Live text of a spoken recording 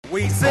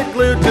We sit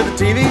glued to the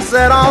TV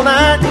set all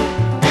night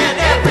And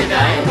every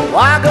day,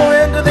 why go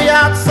into the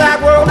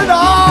outside world at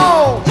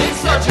all? it's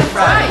such a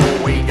fright.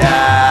 We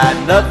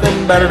got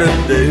nothing better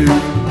to do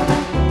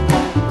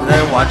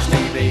than watch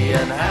TV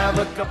and have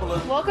a couple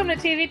of... Welcome to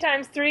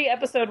TV3,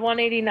 episode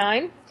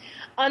 189.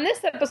 On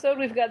this episode,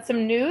 we've got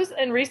some news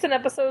and recent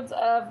episodes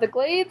of The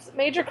Glades,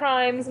 Major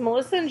Crimes,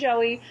 Melissa and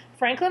Joey,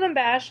 Franklin and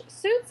Bash,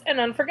 Suits, and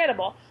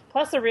Unforgettable,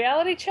 plus a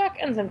reality check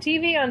and some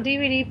TV on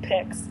DVD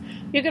picks.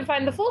 You can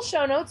find the full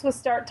show notes with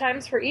start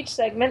times for each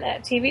segment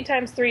at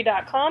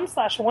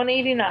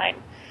tvx3.com/189.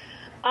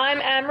 I'm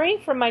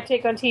Amrie from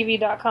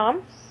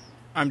mytakeontv.com.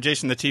 I'm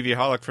Jason the TV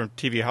Holic from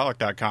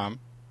tvholic.com.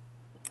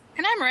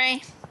 And I'm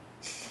Ray.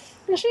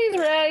 And she's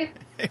Ray.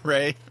 Hey,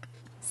 Ray.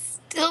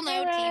 Still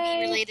no Hooray.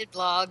 TV-related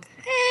blog.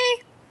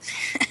 Hey!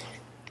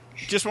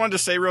 Just wanted to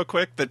say real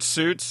quick that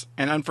Suits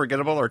and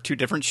Unforgettable are two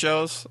different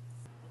shows.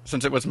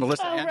 Since it was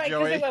Melissa and right, 'cause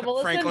Joey, it went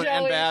Melissa Franklin and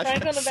and Joey, Bash,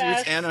 Franklin and Bash.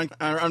 Suits and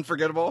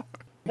Unforgettable.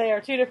 They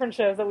are two different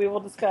shows that we will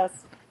discuss.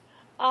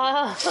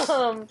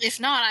 If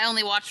not, I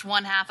only watched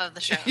one half of the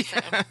show. So.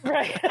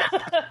 Right.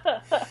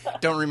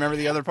 Don't remember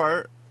the other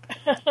part?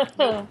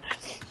 All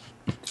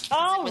It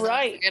was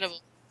right.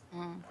 unforgettable.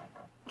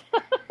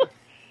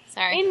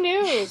 Sorry. In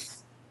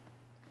news,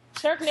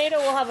 Sharknado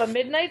will have a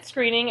midnight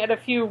screening at a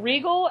few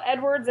Regal,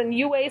 Edwards, and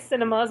UA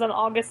cinemas on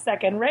August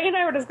 2nd. Ray and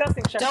I were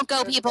discussing Sharknado. Don't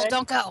go, people. today,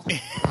 Don't go.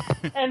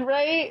 And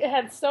Ray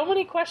had so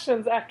many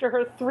questions after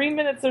her 3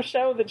 minutes of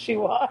show that she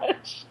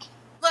watched.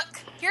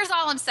 Look, here's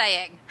all I'm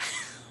saying.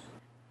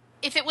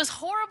 If it was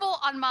horrible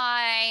on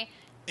my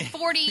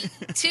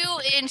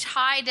 42-inch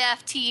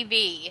high-def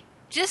TV,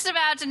 just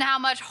imagine how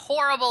much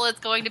horrible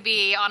it's going to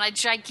be on a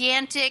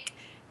gigantic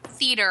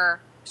theater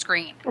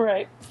screen.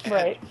 Right.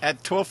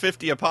 At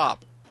 $12.50 a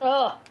pop.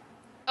 Ugh.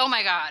 Oh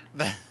my god.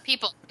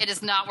 People, it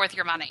is not worth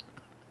your money.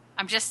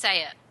 I'm just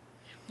saying.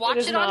 Watch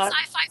is it on not.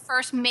 Sci-Fi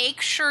first.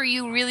 Make sure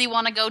you really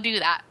want to go do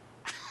that.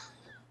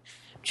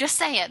 Just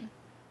saying.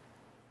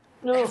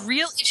 I Ugh. have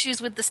real issues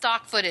with the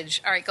stock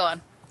footage. All right, go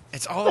on.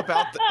 It's all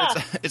about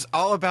it's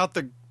all about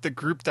the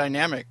group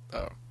dynamic,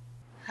 though.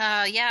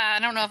 Yeah, I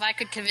don't know if I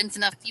could convince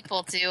enough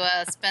people to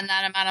spend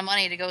that amount of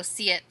money to go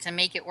see it to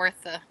make it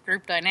worth the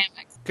group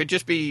dynamics. Could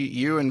just be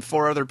you and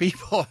 4 other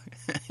people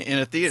in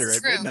a theater It's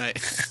at true.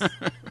 midnight.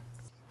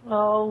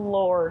 Oh,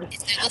 Lord. If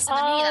they listen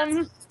to me,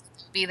 that's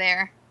be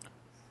there.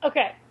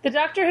 Okay, the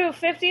Doctor Who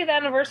 50th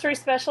anniversary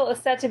special is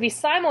set to be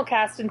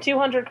simulcast in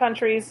 200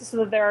 countries so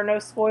that there are no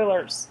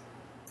spoilers.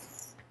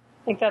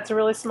 I think that's a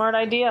really smart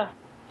idea,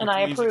 and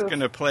I It's approve. going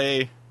to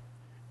play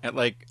at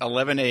like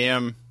 11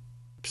 a.m.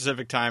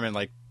 Pacific time and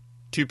like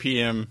 2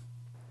 p.m.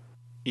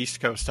 East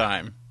Coast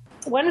time.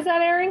 When is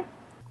that airing?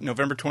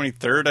 November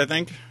 23rd, I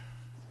think.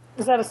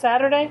 Is that a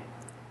Saturday?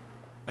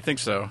 I think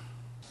so.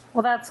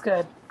 Well, that's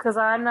good, because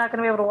I'm not going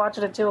to be able to watch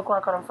it at 2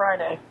 o'clock on a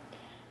Friday.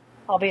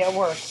 I'll be at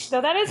work.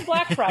 So that is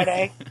Black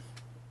Friday.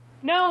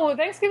 No,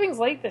 Thanksgiving's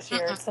late this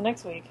year. It's the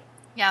next week.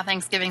 Yeah,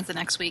 Thanksgiving's the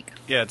next week.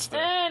 Yeah, it's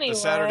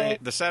Anyway.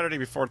 the Saturday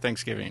before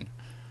Thanksgiving.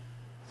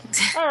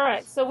 All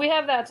right, so we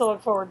have that to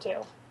look forward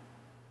to.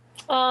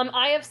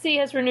 IFC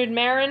has renewed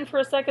Marin for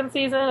a second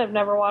season. I've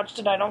never watched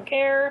it. I don't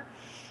care.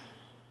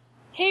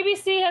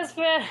 ABC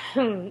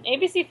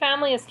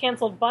Family has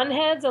canceled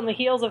Bunheads on the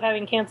heels of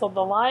having canceled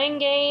The Lion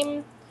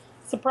Game.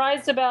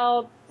 Not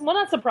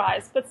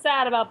surprised, but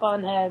sad about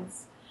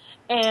Bunheads.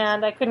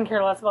 And I couldn't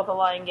care less about The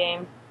Lion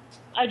Game.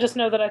 I just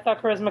know that I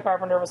thought Charisma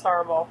Carpenter was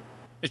horrible.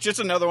 It's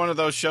just another one of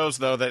those shows,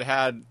 though,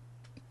 that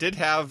did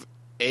have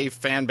a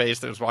fan base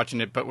that was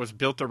watching it, but was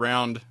built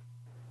around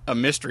a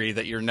mystery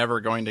that you're never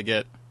going to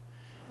get.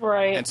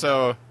 Right. And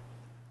so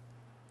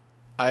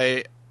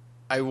I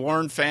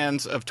warn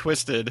fans of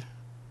Twisted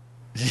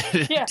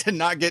Yeah. to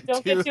not get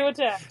Don't get too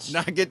attached.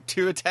 not get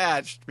too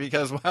attached,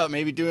 because while it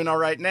may be doing all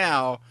right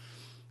now,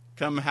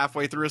 come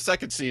halfway through a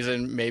second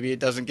season, maybe it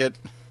doesn't get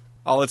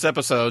all its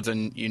episodes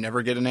and you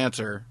never get an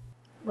answer.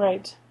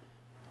 Right.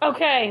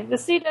 Okay, the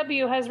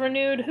CW has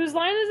renewed Whose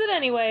Line Is It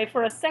Anyway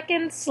for a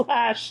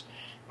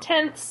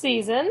second/10th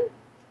season.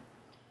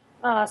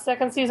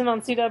 Second season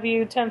on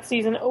CW, 10th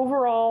season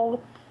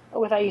overall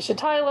with Aisha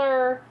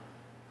Tyler.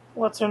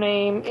 What's her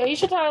name?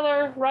 Aisha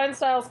Tyler, Ryan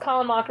Stiles,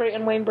 Colin Mockery,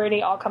 and Wayne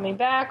Brady all coming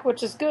back,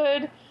 which is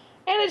good.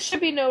 And it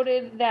should be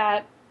noted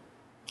that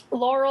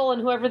Laurel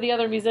and whoever the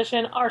other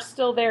musician are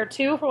still there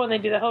too for when they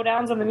do the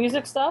hoedowns and the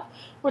music stuff,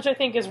 which I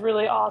think is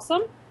really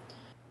awesome.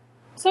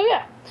 So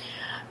yeah,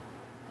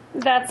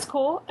 that's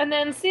cool. And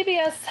then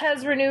CBS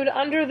has renewed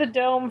Under the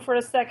Dome for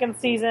a second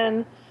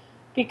season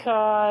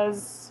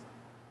because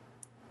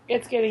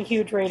it's getting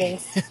huge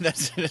ratings.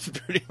 That's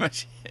pretty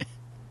much it.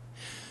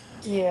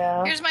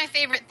 Yeah. Here's my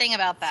favorite thing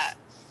about that.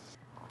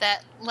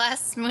 That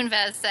Les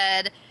Moonves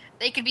said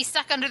they could be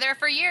stuck under there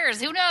for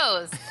years. Who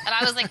knows? And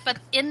I was like, but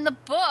in the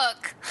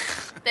book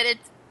that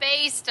it's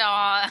based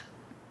on,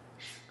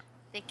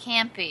 they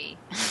can't be.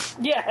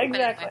 Yeah,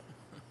 exactly.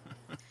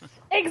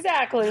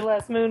 Exactly,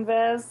 Les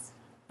Moonves.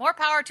 More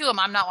power to him.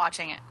 I'm not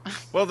watching it.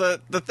 Well, the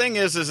thing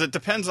is it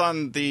depends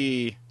on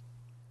the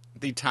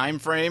time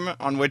frame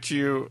on which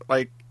you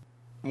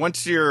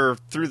once you're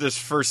through this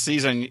first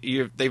season,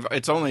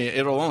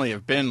 it'll only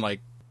have been like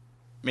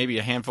maybe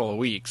a handful of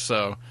weeks.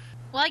 So,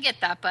 well, I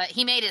get that, but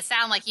he made it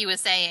sound like he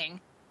was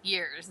saying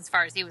years as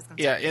far as he was concerned.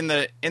 Yeah,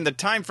 in the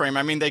time frame,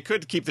 I mean, they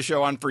could keep the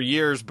show on for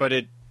years, but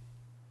it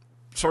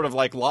sort of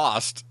like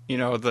Lost. You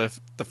know, the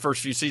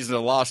first few seasons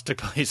of Lost took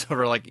place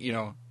over like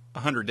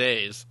 100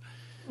 days.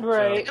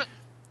 Right. So,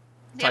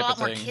 they had a lot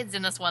more kids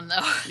in this one, though.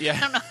 Yeah. I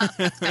don't know how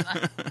that's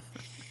gonna...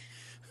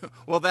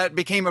 Well, that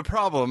became a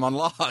problem on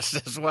Lost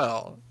as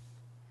well.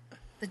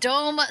 The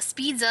dome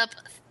speeds up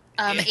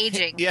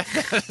aging. Yeah.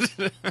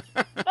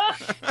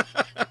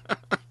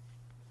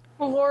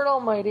 Lord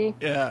Almighty.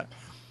 Yeah.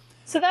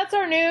 So that's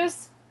our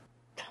news.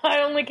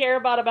 I only care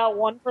about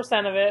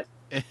 1% of it.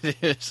 It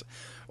is.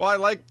 Well, I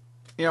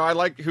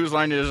like Whose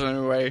Line It Is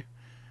anyway.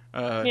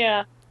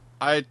 Yeah.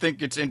 I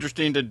think it's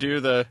interesting to do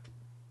the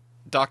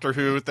Doctor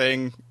Who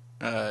thing,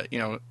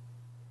 to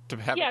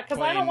have. Yeah, because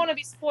I don't want to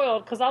be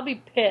spoiled, because I'll be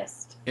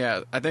pissed.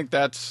 Yeah, I think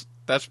that's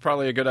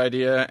probably a good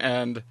idea,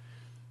 and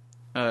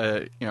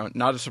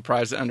not a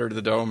surprise that Under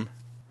the Dome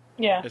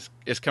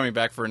is coming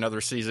back for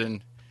another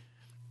season,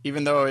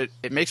 even though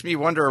it makes me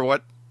wonder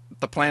what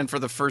the plan for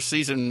the first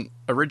season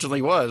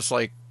originally was,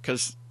 like,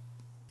 because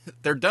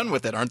they're done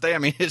with it, aren't they? I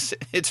mean,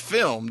 it's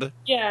filmed.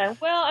 Yeah,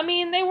 well, I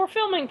mean, they were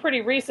filming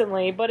pretty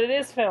recently, but it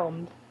is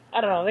filmed.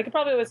 I don't know, they could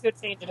probably always go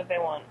change it if they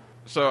want.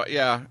 So,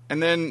 yeah,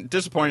 and then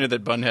disappointed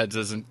that Bunheads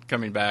isn't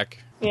coming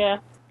back. Yeah.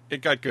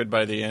 It got good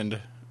by the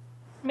end.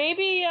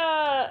 Maybe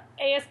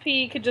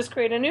ASP could just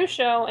create a new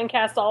show and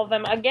cast all of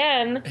them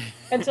again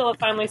until it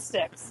finally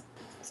sticks.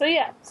 So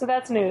yeah, so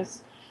that's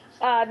news.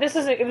 This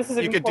is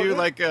you could do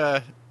like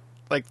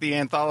the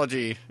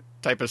anthology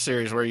type of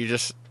series where you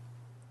just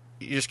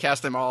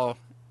cast them all,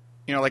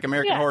 like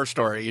American Horror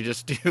Story. You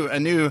just do a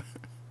new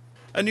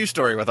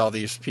story with all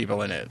these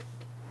people in it.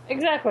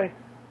 Exactly.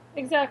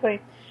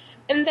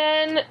 And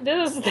then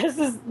this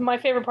is my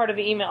favorite part of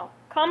the email.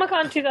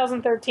 Comic-Con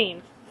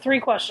 2013. 3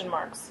 question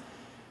marks.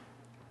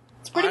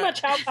 It's pretty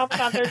much how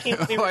Comic-Con 13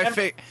 will be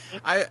remembered.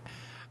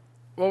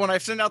 Well, when I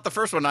sent out the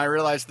first one, I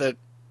realized that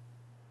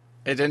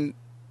it didn't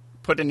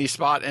put any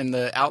spot in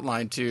the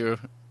outline to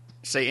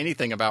say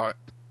anything about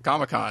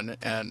Comic-Con,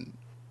 and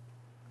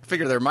I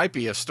figured there might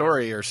be a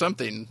story or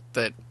something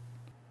that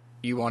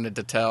you wanted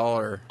to tell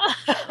or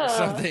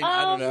something.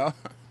 I don't know.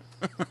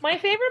 My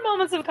favorite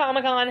moments of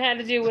Comic-Con had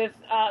to do with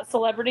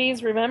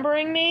celebrities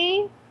remembering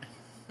me.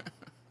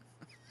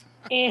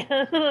 And,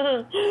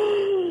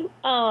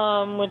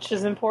 which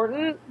is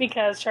important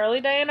because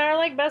Charlie Day and I are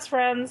like best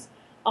friends.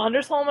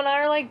 Anders Holm and I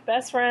are like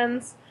best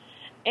friends.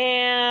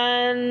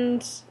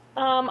 And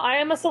I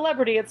am a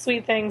celebrity at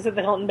Sweet Things at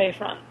the Hilton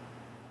Bayfront.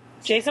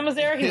 Jason was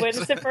there. He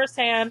witnessed it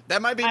firsthand.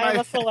 That might be I am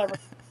a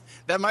celebrity.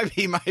 That might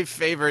be my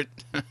favorite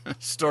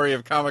story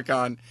of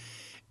Comic-Con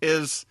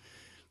is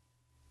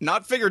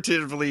not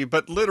figuratively,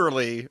 but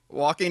literally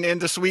walking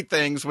into Sweet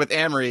Things with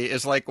Amrie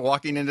is like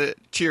walking into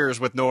Cheers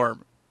with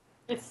Norm.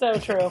 It's so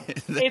true.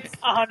 It's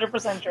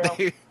 100%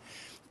 true.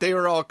 They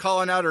were all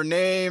calling out her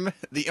name.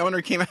 The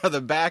owner came out of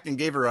the back and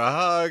gave her a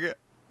hug.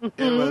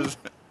 Mm-hmm.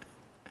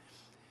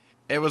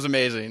 It was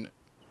amazing.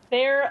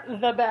 They're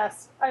the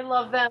best. I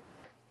love them.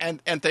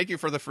 And thank you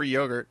for the free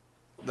yogurt.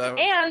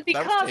 And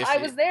because I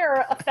was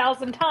there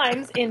 1,000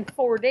 times in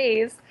 4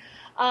 days,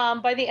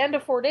 by the end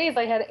of 4 days,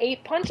 I had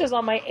 8 punches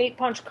on my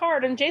 8-punch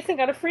card, and Jason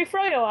got a free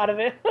Froyo out of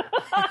it.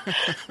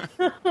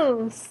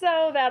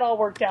 So that all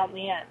worked out in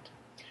the end.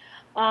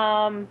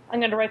 I'm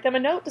going to write them a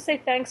note to say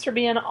thanks for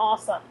being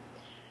awesome.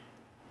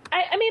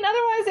 I mean,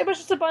 otherwise, it was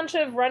just a bunch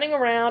of running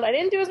around. I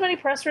didn't do as many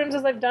press rooms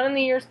as I've done in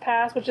the years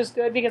past, which is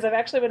good because I've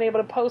actually been able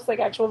to post like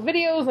actual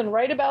videos and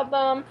write about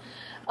them.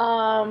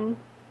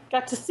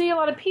 Got to see a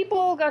lot of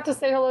people, got to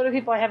say hello to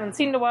people I haven't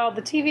seen in a while.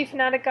 The TV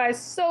Fanatic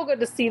guys, so good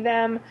to see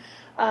them.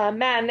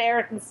 Matt and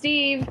Eric and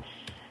Steve,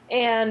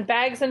 and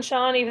Bags and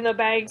Sean, even though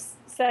Bags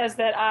says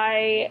that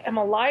I am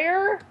a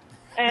liar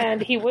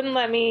and he wouldn't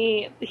let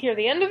me hear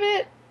the end of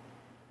it.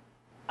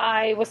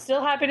 I was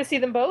still happy to see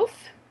them both.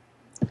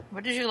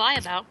 What did you lie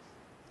about?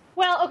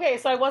 Well, okay,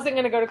 so I wasn't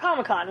going to go to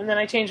Comic-Con, and then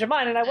I changed my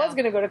mind, and I was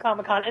going to go to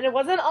Comic-Con, and it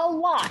wasn't a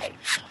lie.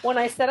 When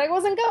I said I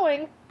wasn't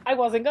going, I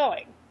wasn't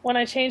going. When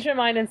I changed my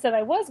mind and said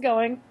I was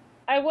going,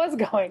 I was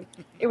going.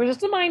 It was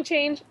just a mind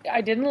change.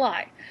 I didn't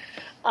lie.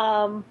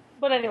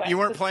 But anyway. You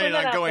weren't planning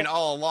on going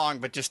all along,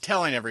 but just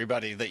telling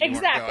everybody that you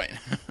weren't going.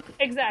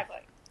 Exactly.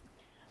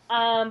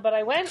 But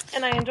I went,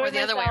 and I enjoyed myself. Or the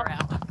other way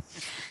around.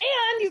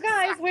 And, you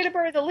guys, way to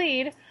bury the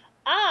lead,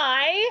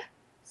 I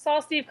saw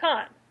Steve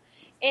Kahn.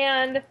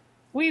 And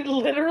we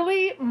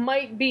literally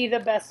might be the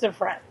best of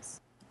friends.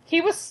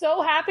 He was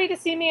so happy to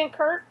see me and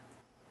Kurt.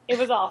 It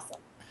was awesome.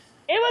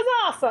 It was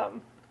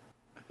awesome.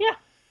 Yeah.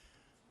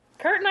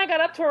 Kurt and I got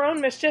up to our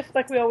own mischief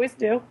like we always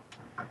do.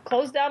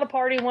 Closed down a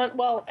party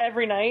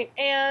every night.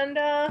 And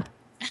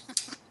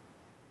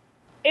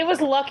it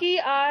was lucky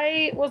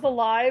I was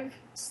alive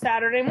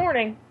Saturday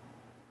morning.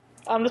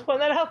 I'm just putting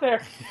that out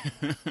there.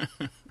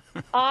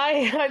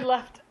 I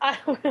left.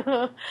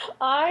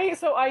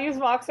 So I use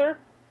Voxer.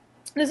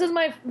 This is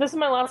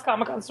my last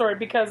Comic-Con story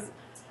because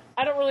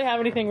I don't really have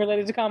anything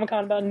related to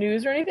Comic-Con about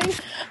news or anything.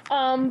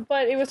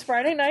 But it was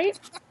Friday night.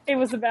 It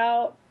was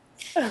about,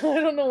 I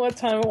don't know what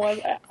time it was.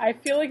 I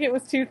feel like it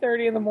was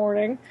 2:30 in the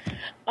morning.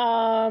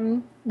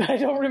 But I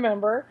don't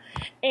remember.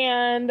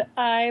 And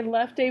I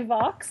left a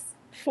Vox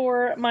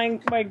for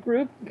my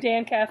group,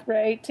 Dan, Kath,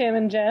 Ray, Tim,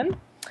 and Jen.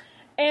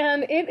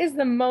 And it is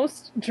the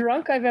most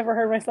drunk I've ever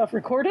heard myself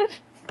recorded.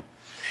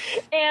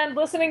 And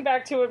listening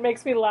back to it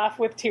makes me laugh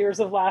with tears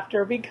of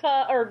laughter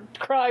or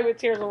cry with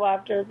tears of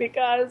laughter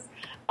because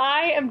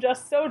I am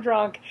just so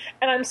drunk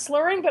and I'm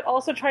slurring, but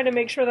also trying to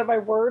make sure that my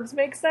words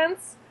make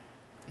sense.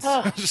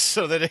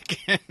 So that it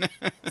can.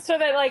 so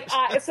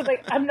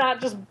that I'm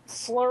not just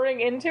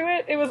slurring into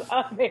it. It was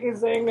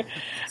amazing.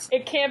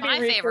 It can't be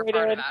recreated. My favorite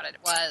part about it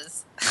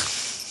was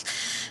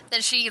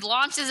that she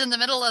launches in the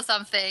middle of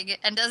something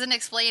and doesn't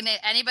explain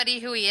to anybody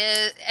who he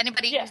is,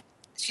 anybody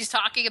she's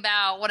talking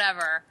about,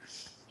 whatever.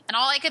 And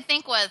all I could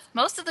think was,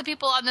 most of the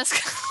people on this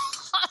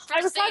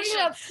conversation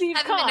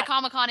haven't been to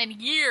Comic-Con in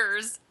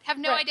years, have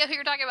no idea who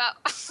you're talking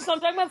about. So I'm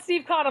talking about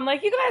Steve Kahn. I'm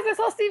like, you guys, I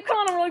saw Steve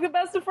Kahn, and we're like the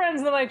best of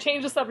friends. And then I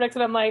change the subject,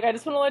 and I'm like, I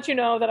just want to let you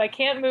know that I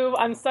can't move.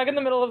 I'm stuck in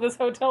the middle of this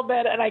hotel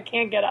bed, and I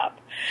can't get up.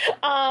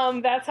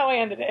 That's how I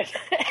ended it.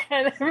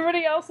 And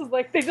everybody else was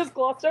like, they just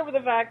glossed over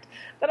the fact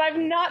that I've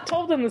not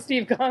told them the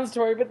Steve Kahn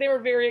story, but they were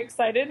very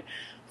excited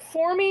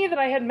for me that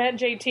I had met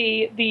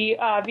JT, the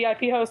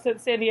VIP host at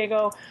San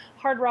Diego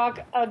Hard Rock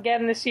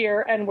again this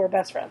year, and we're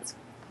best friends.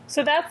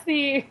 So that's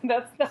the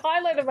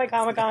highlight of my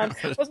Comic-Con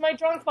was my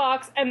drunk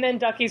Fox and then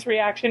Ducky's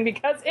reaction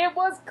because it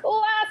was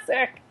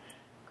classic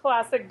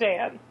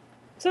Dan.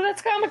 So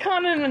that's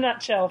Comic-Con in a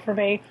nutshell for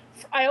me.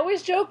 I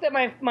always joke that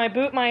my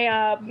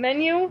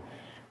menu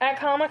at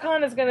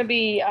Comic-Con is going to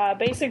be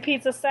basic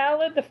pizza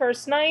salad the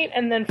first night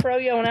and then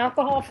froyo and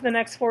alcohol for the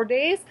next 4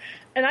 days,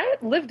 and I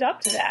lived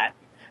up to that,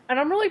 and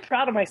I'm really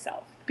proud of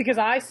myself because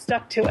I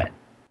stuck to it.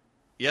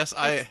 Yes,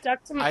 I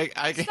stuck to my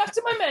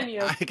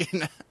menu.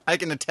 I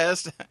can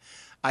attest.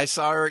 I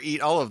saw her eat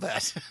all of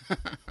that.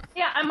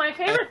 Yeah, and my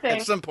favorite thing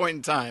at some point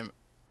in time.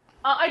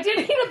 I did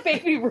eat a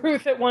Baby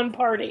Ruth at one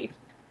party,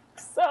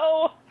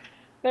 so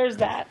there's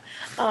that.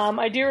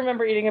 I do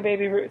remember eating a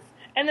Baby Ruth,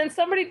 and then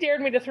somebody dared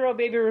me to throw a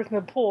Baby Ruth in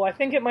the pool. I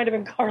think it might have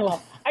been Carla.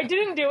 I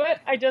didn't do it.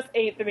 I just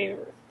ate the Baby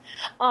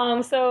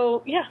Ruth.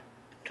 So yeah,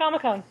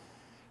 Comic-Con.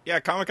 Yeah,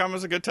 Comic-Con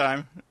was a good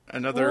time.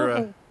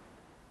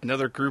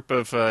 Another group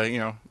of,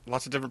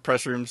 lots of different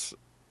press rooms.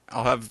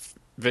 I'll have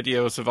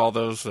videos of all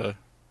those to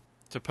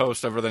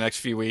post over the next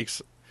few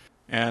weeks.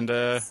 And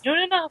soon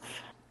enough.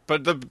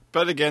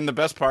 But again, the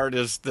best part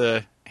is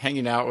the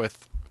hanging out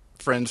with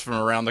friends from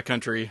around the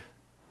country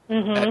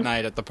at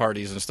night at the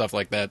parties and stuff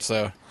like that.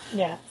 So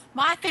yeah.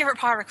 My favorite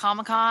part of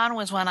Comic-Con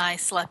was when I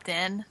slept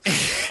in.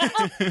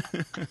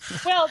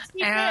 Well,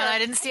 and I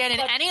didn't stand in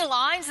any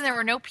lines and there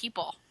were no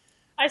people.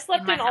 I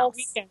slept in all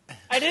weekend.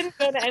 I didn't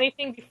go to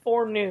anything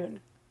before noon.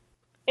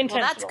 Well,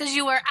 that's because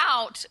you were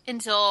out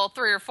until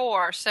 3 or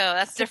 4, so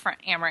that's different,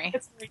 Amrie.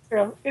 It's very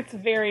true. It's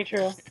very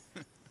true.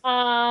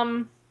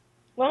 Well,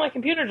 my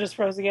computer just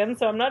froze again,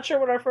 so I'm not sure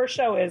what our first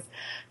show is.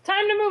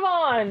 Time to move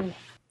on.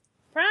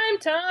 Prime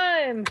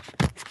time.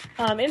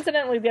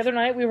 Incidentally, the other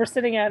night we were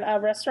sitting at a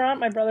restaurant,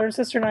 my brother and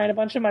sister and I and a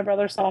bunch of my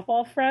brother's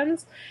softball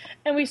friends,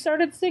 and we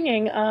started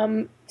singing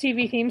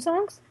TV theme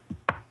songs.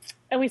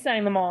 And we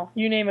sang them all.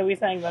 You name it, we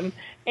sang them.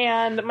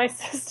 And my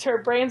sister,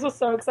 Brains, was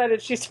so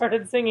excited she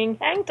started singing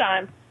Hang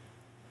Time.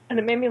 And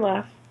it made me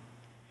laugh.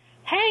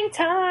 Hang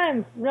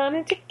time,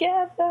 running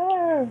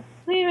together,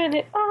 leaving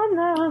it on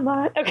the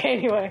line. Okay,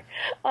 anyway.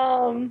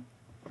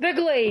 The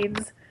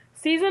Glades,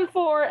 Season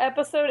 4,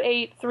 Episode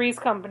 8, Three's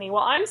Company.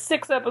 Well, I'm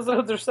 6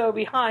 episodes or so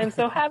behind,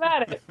 so have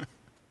at it.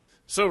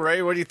 So,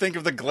 Ray, what do you think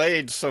of The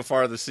Glades so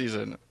far this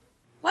season?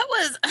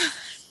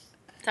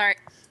 Sorry.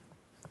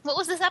 What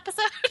was this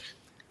episode?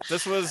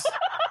 This was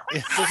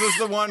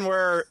the one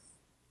where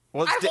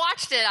I've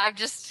watched it. I've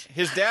just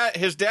his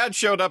dad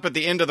showed up at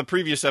the end of the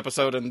previous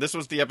episode, and this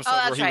was the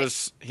episode where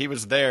he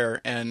was there,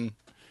 and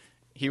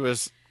he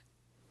was.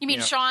 You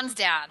mean Sean's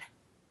dad?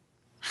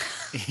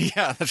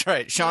 Yeah, that's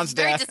right. Sean's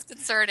dad. Very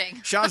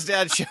disconcerting. Sean's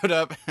dad showed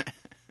up.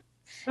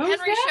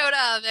 Henry showed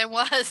up and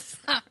was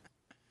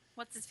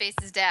what's his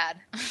face's dad?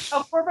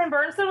 Oh, Corbin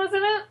Burnson was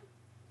in it.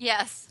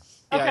 Yes.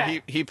 Yeah,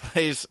 okay. he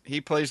plays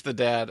the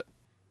dad.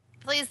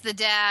 Plays the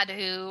dad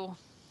who,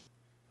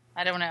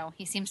 I don't know,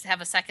 he seems to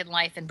have a second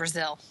life in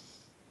Brazil.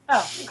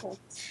 Oh, cool.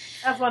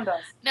 As one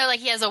does. No,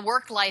 like he has a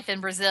work life in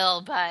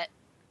Brazil, but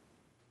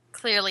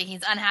clearly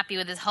he's unhappy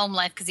with his home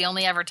life because he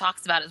only ever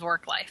talks about his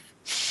work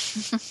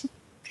life.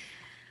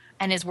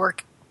 And his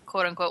work,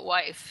 quote-unquote,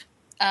 wife.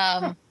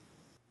 I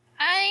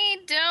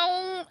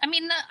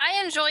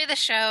enjoy the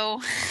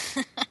show.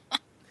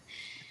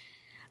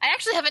 I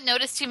actually haven't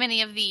noticed too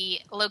many of the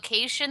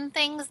location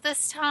things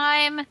this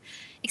time.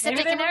 Except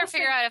I can never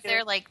figure out if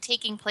they're, like,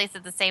 taking place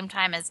at the same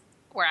time as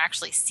we're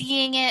actually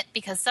seeing it.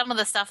 Because some of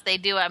the stuff they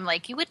do, I'm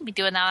like, you wouldn't be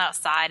doing that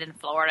outside in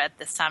Florida at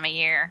this time of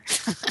year.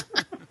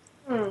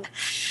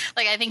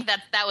 Like, I think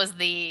that was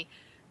the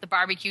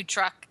barbecue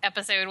truck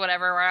episode,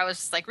 whatever, where I was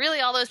just like,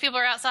 really? All those people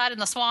are outside in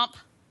the swamp?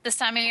 this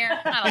time of year?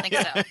 I don't think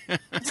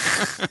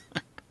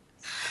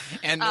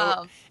so.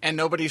 And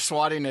nobody's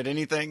swatting at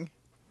anything?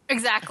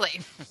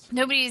 Exactly.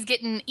 Nobody's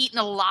getting eaten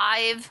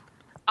alive.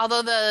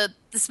 Although the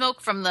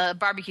smoke from the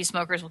barbecue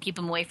smokers will keep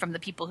them away from the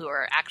people who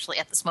are actually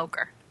at the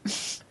smoker.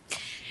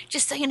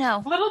 Just so you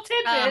know. Little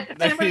tidbit.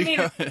 If anybody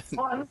needs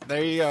one.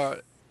 There you go. In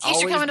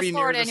case you're coming to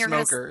Florida and you're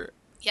smoker.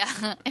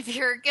 If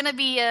you're going to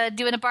be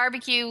doing a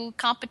barbecue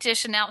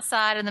competition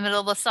outside in the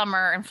middle of the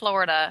summer in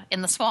Florida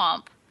in the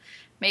swamp,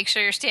 make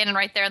sure you're standing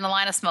right there in the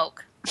line of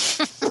smoke.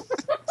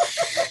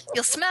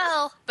 You'll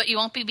smell, but you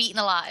won't be beaten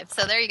alive.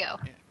 So there you go.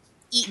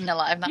 Eaten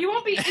alive. You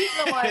won't be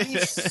eaten alive.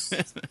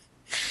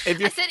 I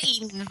said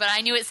eaten, but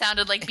I knew it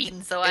sounded like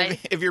beaten, so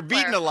if you're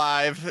beaten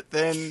alive,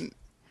 then...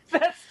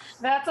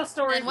 That's a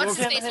story. Then what's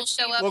his face will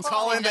show up. We'll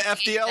call in the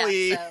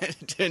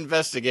FDLE to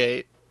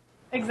investigate.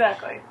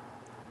 Exactly.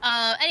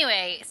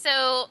 Anyway,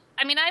 so,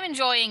 I mean, I'm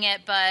enjoying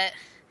it, but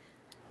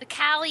the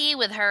Callie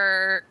with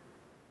her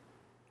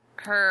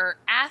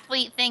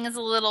athlete thing is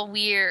a little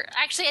weird.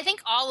 Actually, I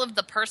think all of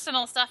the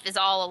personal stuff is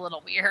all a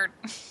little weird.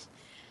 It's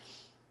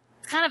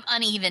kind of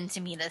uneven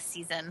to me this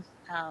season,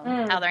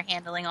 how they're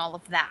handling all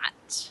of that.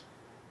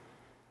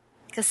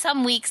 Because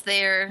some weeks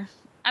I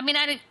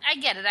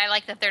get it. I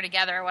like that they're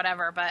together or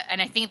whatever,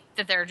 and I think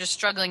that they're just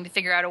struggling to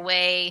figure out a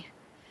way.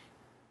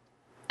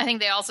 I think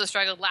they also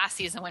struggled last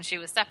season when she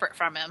was separate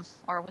from him,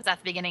 or was that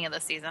the beginning of the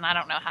season? I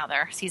don't know how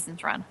their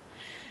seasons run.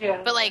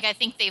 Yeah. But, I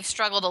think they've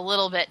struggled a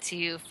little bit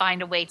to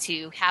find a way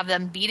to have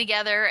them be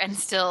together and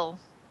still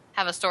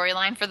have a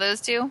storyline for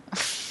those two.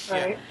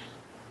 Right.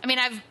 I mean,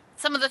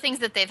 some of the things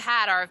that they've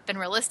had have been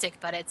realistic,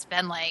 but it's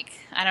been I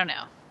don't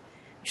know.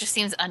 It just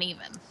seems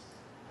uneven.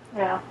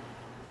 Yeah.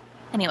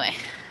 Anyway,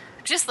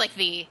 just I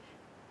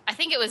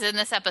think it was in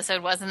this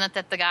episode, wasn't it,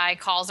 that the guy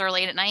calls her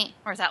late at night?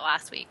 Or was that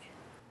last week?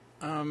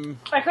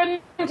 I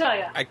couldn't tell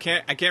you. I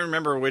can't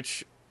remember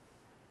which.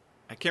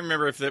 I can't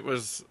remember if it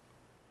was.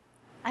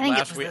 I think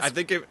last it was week.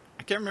 this week.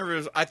 I can't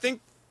remember.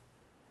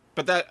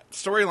 But that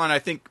storyline I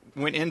think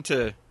went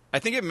into. I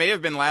think it may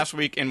have been last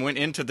week and went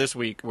into this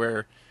week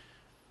where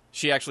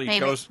she actually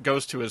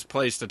goes to his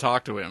place to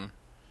talk to him.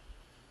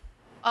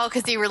 Oh,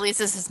 because he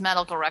releases his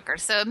medical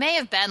records. So it may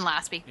have been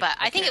last week, but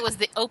I think it was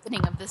the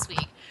opening of this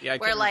week. Yeah,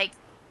 where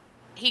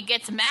he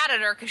gets mad at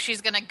her because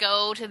she's going to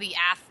go to the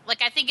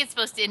I think it's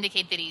supposed to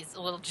indicate that he's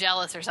a little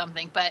jealous or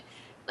something, but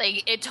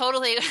it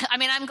totally. I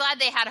mean, I'm glad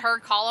they had her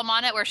call him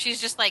on it, where she's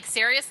just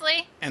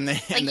seriously, you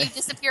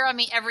disappear on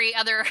me every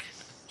other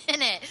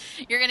minute.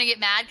 You're going to get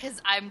mad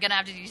because I'm going to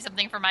have to do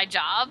something for my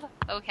job.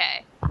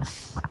 Okay. But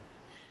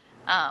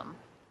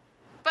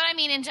I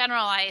mean, in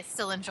general, I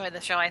still enjoy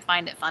the show. I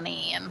find it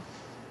funny and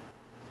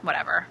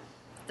whatever.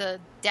 The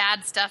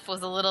dad stuff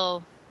was a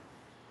little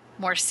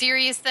more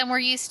serious than we're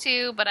used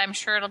to, but I'm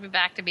sure it'll be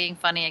back to being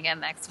funny again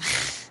next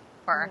week.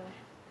 Or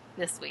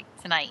this week.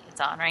 Tonight it's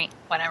on, right?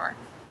 Whatever.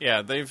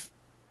 Yeah,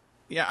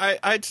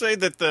 I'd say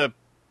that the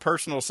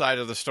personal side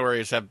of the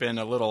stories have been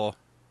a little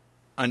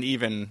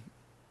uneven.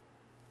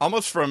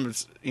 Almost from,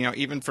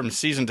 even from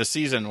season to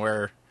season,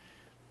 where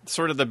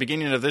sort of the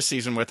beginning of this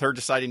season with her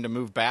deciding to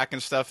move back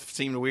and stuff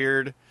seemed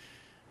weird.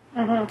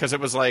 Because it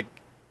was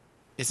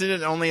isn't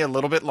it only a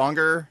little bit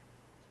longer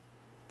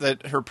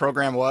that her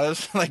program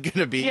was going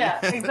to be? Yeah,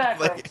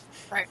 exactly.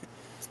 Right.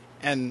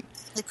 And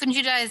couldn't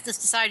you guys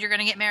just decide you're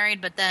going to get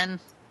married, but then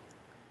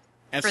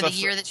for the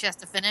year that she has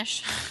to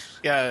finish?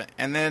 Yeah,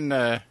 and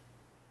then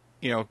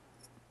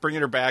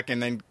bringing her back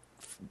and then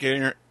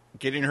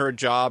getting her a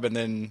job and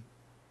then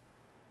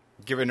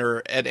giving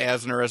her Ed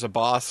Asner as a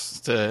boss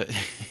to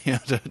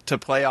to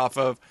play off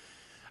of.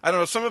 I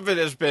don't know. Some of it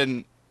has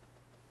been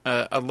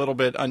a little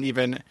bit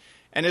uneven,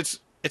 and it's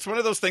one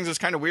of those things that's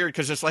kind of weird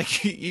because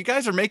it's you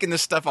guys are making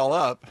this stuff all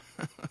up.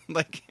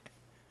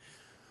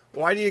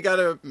 Why do you got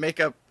to make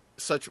up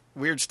such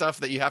weird stuff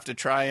that you have to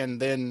try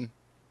and then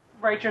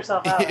write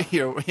yourself out?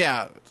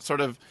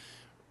 Sort of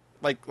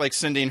like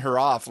sending her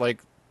off.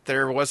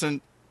 There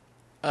wasn't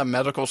a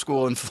medical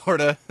school in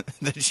Florida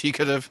that she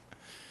could have.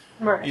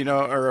 Right.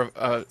 Or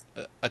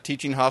a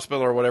teaching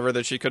hospital or whatever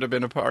that she could have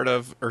been a part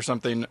of or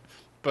something.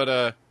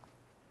 But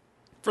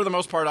for the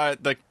most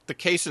part, the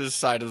cases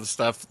side of the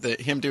stuff,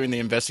 him doing the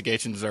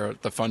investigations are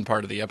the fun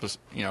part of the episode,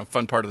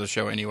 fun part of the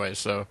show anyway.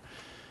 So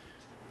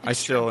I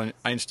still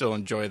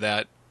enjoy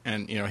that,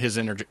 and his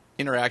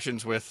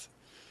interactions with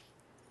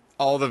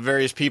all the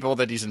various people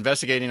that he's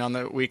investigating on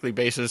the weekly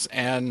basis,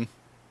 and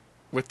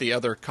with the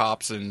other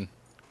cops and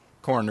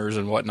coroners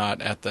and whatnot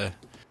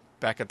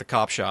back at the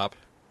cop shop.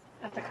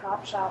 At the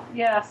cop shop,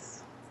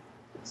 yes.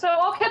 So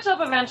I'll catch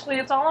up eventually.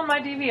 It's all on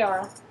my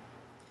DVR.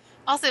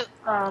 Also,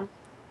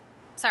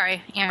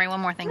 sorry, Amrie, one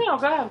more thing. No,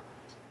 go ahead.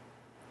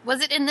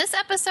 Was it in this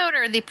episode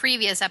or the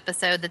previous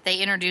episode that they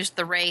introduced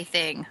the Ray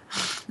thing?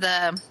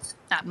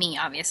 Not me,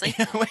 obviously.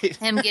 Wait.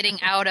 Him getting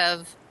out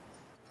of,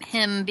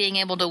 him being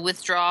able to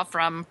withdraw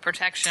from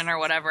protection or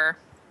whatever.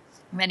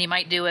 And then he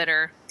might do it,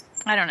 or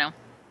I don't know.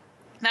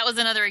 That was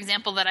another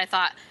example that I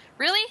thought,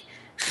 really?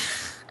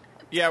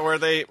 Yeah, where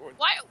they...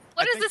 Why?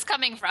 What is this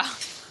coming from?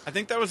 I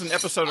think that was an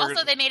episode.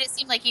 Also, they made it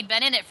seem like he'd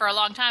been in it for a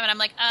long time, and I'm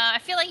like, I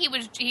feel like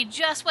he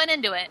just went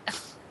into it.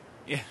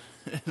 Yeah,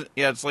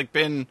 yeah. It's like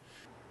been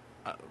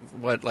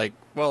it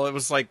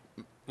was like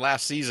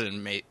last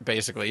season,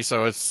 basically.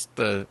 So it's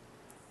the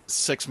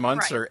 6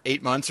 months or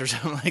 8 months or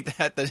something like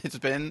that it's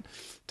been,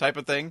 type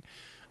of thing.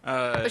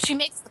 But she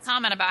makes the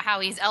comment about how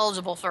he's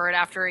eligible for it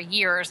after a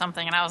year or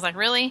something, and I was like,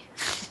 really?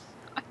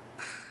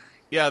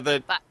 Yeah,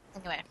 but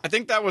anyway, I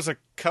think that was a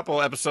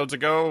couple episodes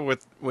ago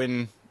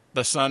when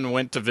the son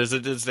went to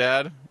visit his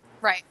dad.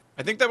 Right.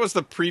 I think that was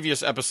the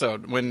previous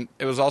episode when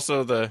it was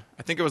also the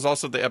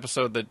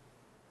episode that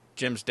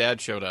Jim's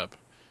dad showed up.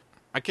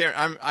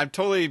 I'm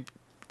totally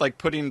like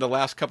putting the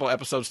last couple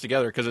episodes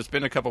together because it's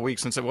been a couple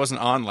weeks since it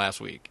wasn't on last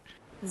week.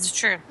 This is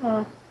true.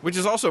 Which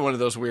is also one of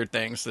those weird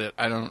things that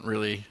I don't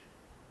really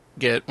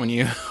get when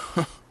you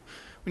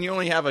when you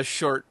only have a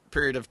short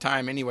period of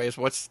time anyways.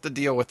 What's the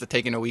deal with the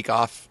taking a week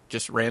off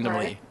just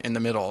randomly in the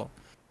middle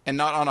and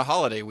not on a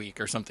holiday week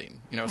or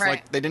something? You know, it's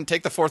like they didn't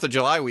take the 4th of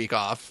July week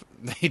off.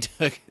 They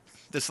took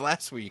this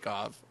last week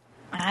off.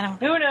 I don't.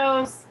 Who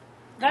knows?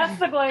 That's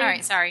the Glades. All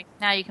right, sorry.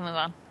 Now you can move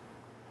on.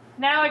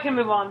 Now I can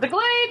move on. The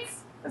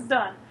Glades is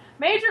done.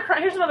 Major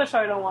Crimes. Here's another show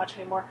I don't watch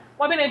anymore.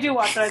 Well, I mean, I do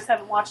watch it. I just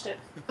haven't watched it.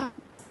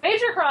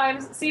 Major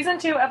Crimes, Season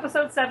 2,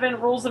 Episode 7,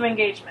 Rules of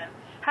Engagement.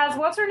 Has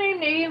what's-her-name,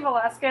 Nadine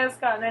Velasquez,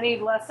 gotten any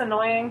less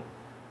annoying?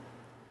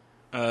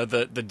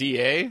 The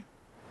DA?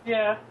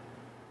 Yeah.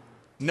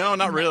 No,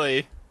 not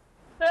really.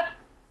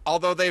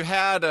 Although they've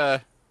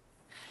had...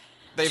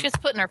 She gets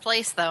put in her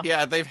place, though.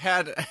 Yeah, they've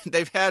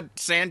had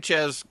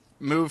Sanchez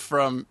move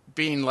from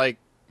being like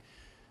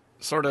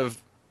sort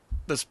of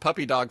this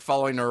puppy dog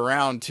following her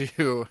around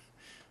to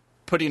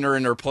putting her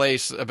in her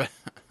place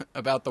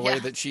about the way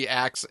that she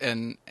acts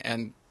and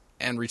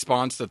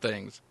responds to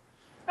things.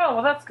 Oh,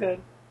 well, that's good.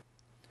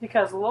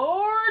 Because,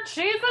 Lord,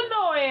 she's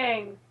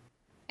annoying.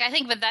 I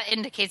think that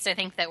indicates,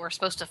 that we're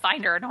supposed to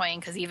find her annoying,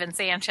 because even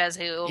Sanchez,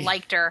 who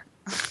liked her,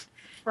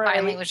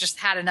 finally was just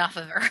had enough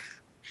of her.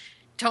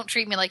 Don't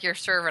treat me like your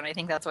servant, I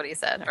think that's what he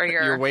said. Or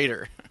your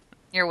waiter.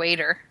 Your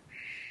waiter.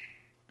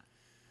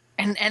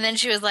 And then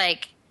she was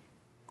like,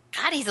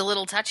 God, he's a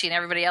little touchy, and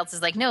everybody else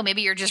is like, no,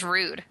 maybe you're just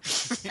rude.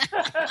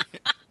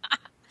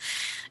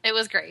 It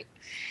was great.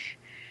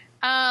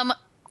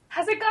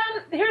 Has it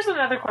gotten... Here's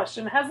another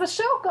question. Has the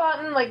show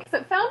gotten, has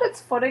it found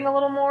its footing a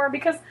little more?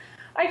 Because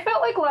I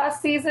felt like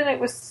last season it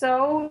was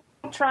so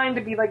trying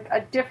to be,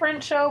 a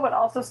different show, but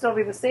also still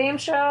be the same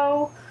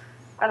show.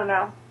 I don't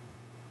know.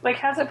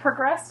 Has it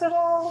progressed at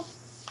all?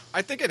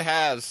 I think it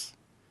has.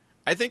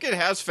 I think it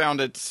has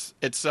found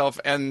itself,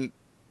 and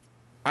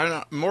I don't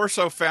know, more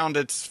so found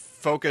its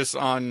focus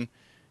on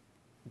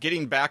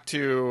getting back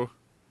to,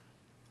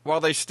 while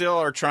they still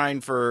are trying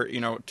for,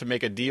 to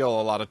make a deal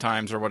a lot of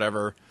times or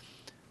whatever,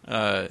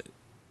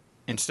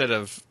 instead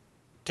of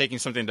taking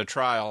something to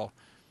trial.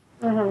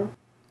 Mm-hmm.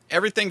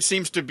 Everything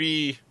seems to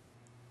be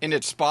in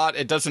its spot.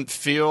 It doesn't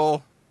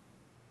feel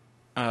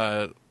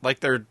like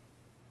they're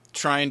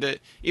trying to,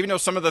 even though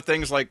some of the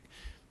things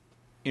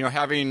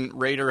having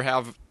Raider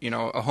have,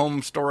 a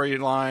home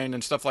storyline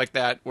and stuff like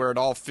that, where it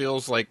all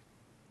feels like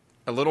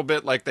a little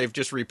bit like they've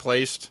just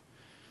replaced.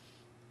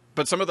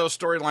 But some of those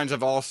storylines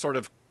have all sort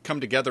of come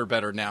together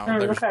better now.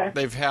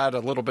 They've had a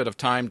little bit of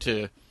time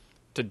to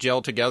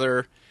gel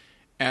together,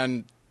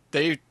 and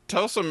they're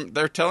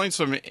telling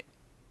some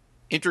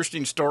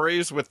interesting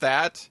stories with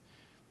that,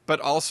 but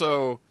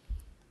also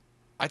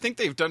I think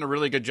they've done a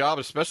really good job,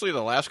 especially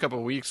the last couple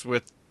of weeks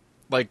with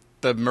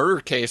the murder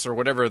case or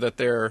whatever that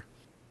they're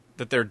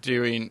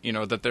doing,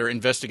 that they're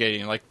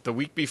investigating. The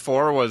week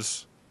before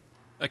was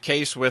a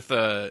case with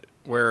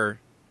where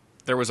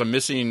there was a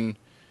missing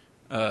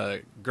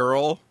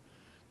girl,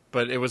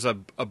 but it was a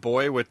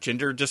boy with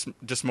gender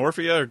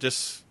dysmorphia, or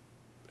just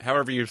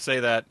however you say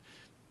that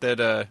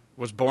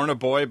was born a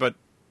boy but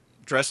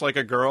dressed like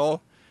a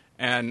girl,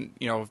 and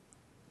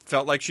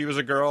felt like she was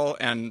a girl,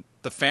 and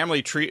the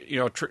family treat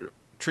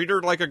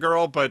her like a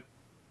girl, but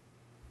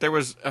there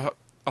was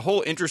a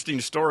whole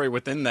interesting story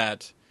within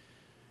that,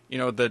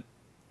 that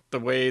the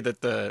way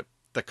that the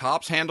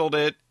cops handled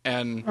it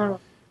and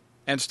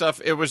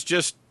stuff. It was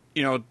just,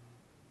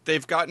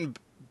 they've gotten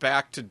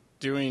back to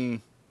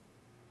doing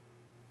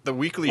the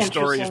weekly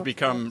stories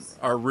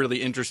are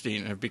really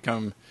interesting, have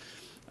become,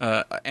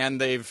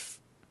 and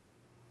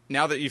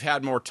now that you've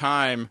had more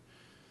time,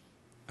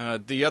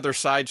 the other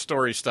side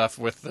story stuff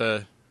with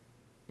the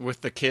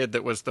kid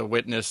that was the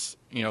witness,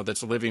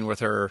 that's living with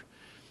her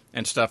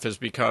and stuff has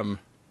become,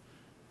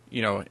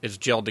 it's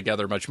gelled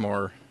together much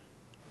more.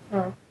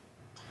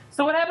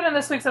 So what happened in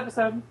this week's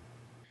episode?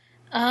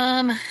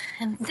 And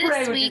this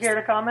Ray, would you care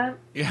to comment?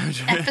 Yeah,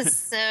 episode.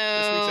 This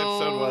week's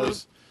episode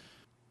was.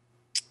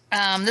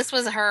 This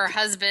was her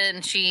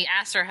husband. She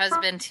asked her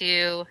husband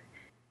to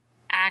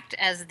act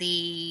as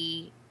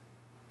the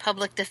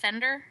public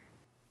defender.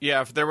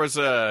 Yeah, if there was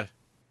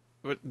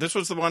this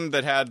was the one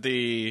that had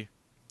the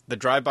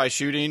drive-by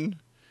shooting,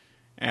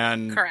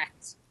 and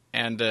correct.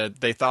 And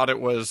they thought it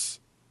was,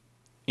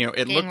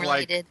 it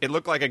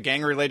looked like a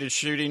gang-related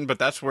shooting, but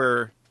that's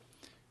where,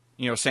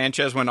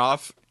 Sanchez went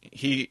off,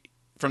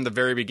 from the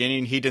very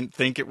beginning, he didn't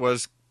think it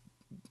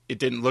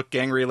didn't look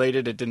gang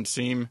related. It didn't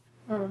seem.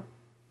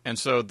 And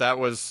so it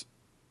was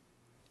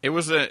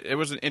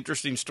an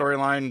interesting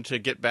storyline to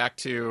get back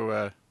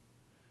to,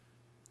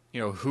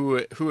 who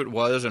it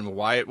was and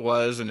why it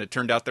was. And it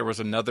turned out there was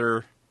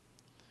another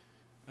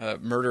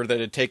murder that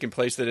had taken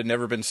place that had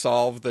never been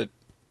solved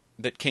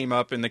that came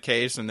up in the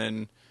case. And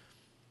then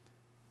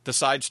the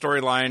side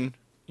storyline,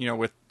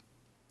 with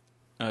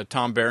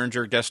Tom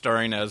Berenger guest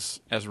starring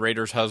as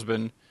Rader's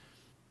husband,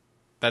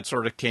 that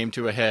sort of came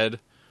to a head.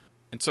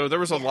 And so there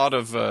was a lot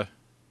of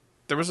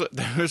there was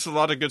a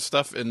lot of good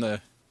stuff in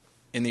the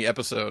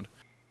episode.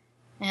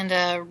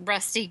 And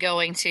Rusty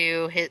going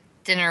to his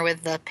dinner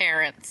with the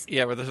parents.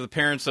 Yeah, with the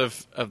parents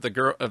of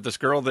this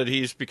girl that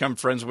he's become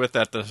friends with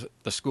at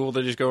the school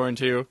that he's going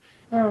to.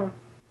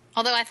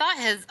 Although I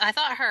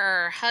thought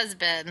her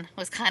husband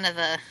was kind of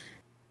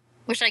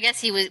which I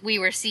guess we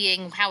were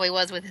seeing how he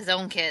was with his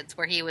own kids,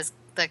 where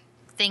the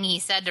thing he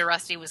said to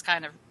Rusty was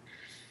kind of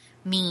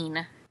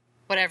mean.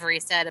 Whatever he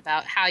said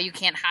about how you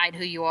can't hide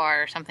who you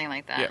are or something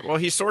like that. Yeah, well,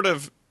 he sort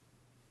of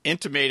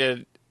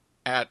intimated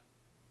at,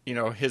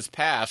 his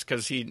past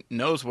because he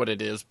knows what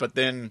it is, but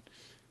then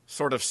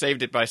sort of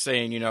saved it by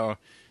saying,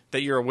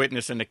 that you're a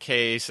witness in the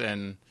case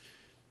and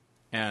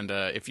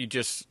if you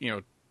just,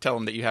 tell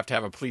them that you have to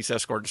have a police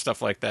escort and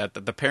stuff like that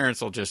the parents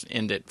will just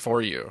end it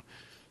for you,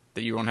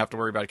 that you won't have to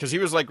worry about it. Because he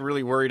was,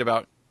 really worried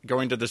about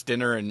going to this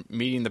dinner and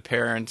meeting the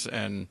parents.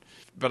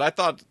 But I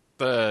thought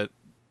the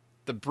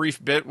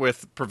brief bit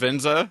with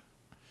Provenza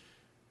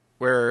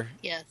where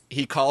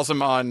he calls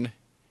him on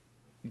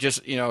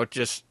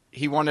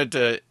he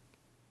wanted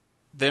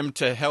them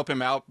to help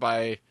him out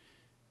by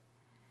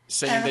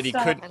saying that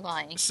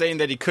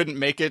he couldn't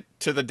make it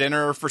to the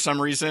dinner for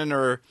some reason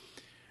or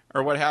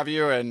what have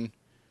you. And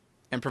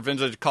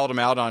Provenza called him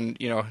out on,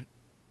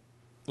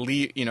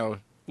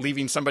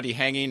 leaving somebody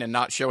hanging and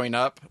not showing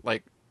up,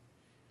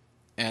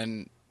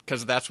 and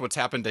because that's what's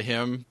happened to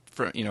him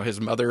for,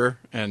 his mother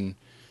and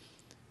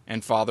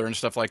father and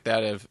stuff like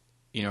that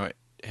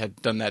had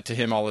done that to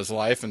him all his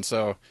life. And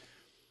so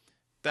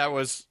that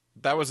was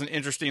an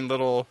interesting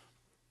little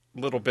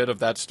bit of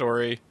that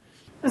story.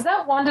 Is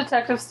that one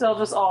detective still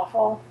just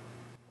awful?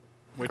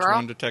 Which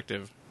one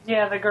detective?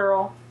 Yeah, the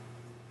girl.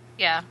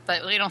 Yeah,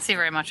 but we don't see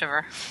very much of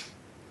her.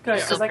 Good,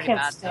 because I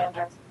can't stand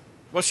her.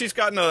 Well, she's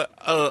gotten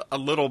a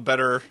little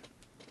better.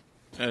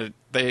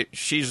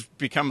 She's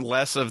become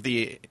less of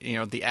the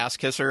the ass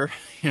kisser,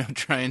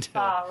 trying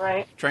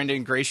to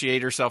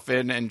ingratiate herself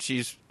in, and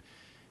she's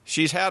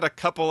had a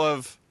couple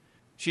of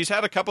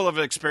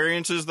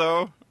experiences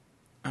though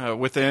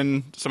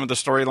within some of the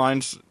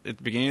storylines at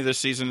the beginning of this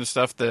season and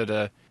stuff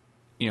that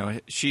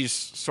she's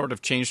sort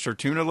of changed her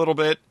tune a little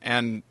bit,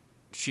 and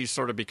she's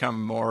sort of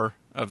become more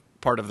of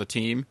part of the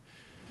team.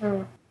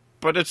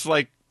 But it's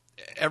like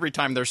every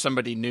time there's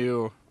somebody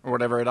new or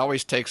whatever, it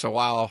always takes a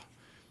while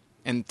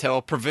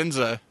until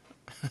Provenza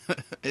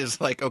is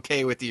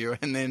okay with you,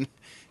 and then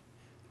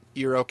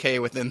you're okay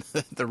within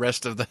the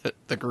rest of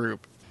the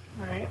group.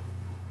 All right.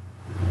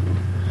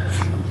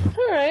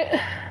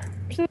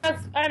 So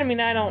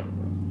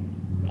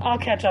I'll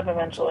catch up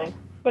eventually,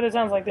 but it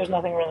sounds like there's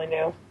nothing really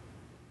new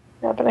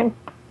happening.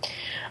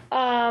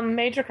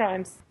 Major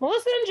crimes.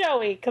 Melissa and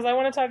Joey, because I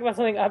want to talk about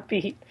something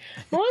upbeat.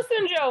 Melissa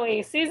and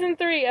Joey, season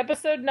 3,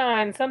 episode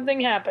 9,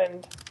 something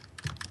happened.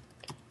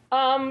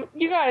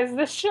 You guys,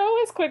 this show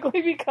has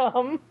quickly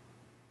become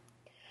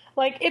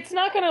it's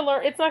not gonna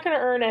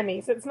earn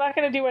Emmys. It's not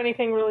gonna do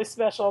anything really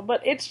special,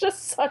 but it's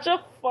just such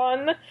a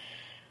fun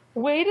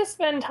way to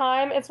spend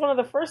time. It's one of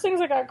the first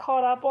things I got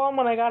caught up on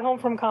when I got home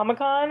from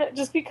Comic-Con,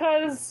 just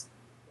because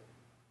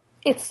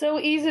it's so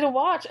easy to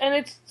watch and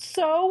it's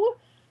so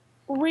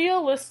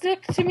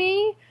realistic to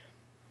me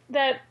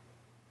that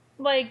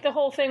the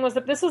whole thing was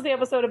that this was the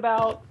episode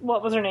about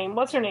what's her name?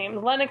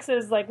 Lennox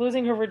is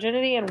losing her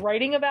virginity and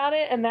writing about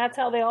it, and that's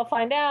how they all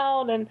find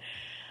out, and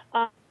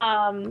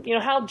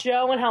how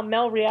Joe and how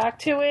Mel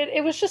react to it.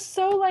 It was just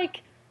so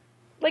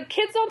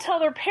kids don't tell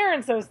their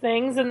parents those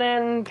things, and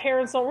then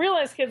parents don't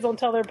realize kids don't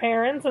tell their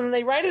parents, and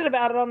they write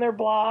about it on their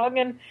blog,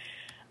 and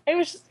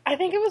I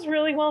think it was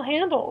really well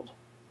handled.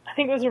 I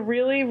think it was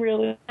really,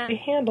 really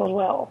handled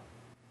well.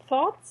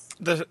 Thoughts?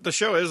 The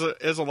show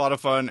is a lot of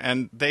fun,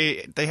 and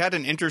they had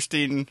an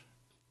interesting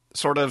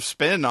sort of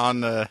spin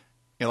on her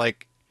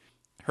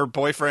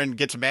boyfriend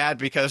gets mad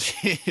because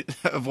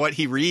of what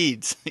he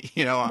reads,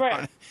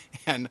 right.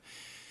 and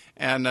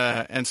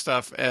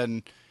stuff,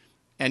 and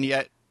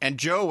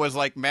Joe was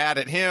mad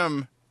at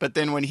him, but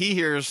then when he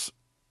hears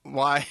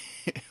why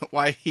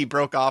he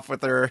broke off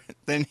with her,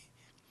 then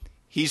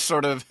he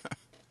sort of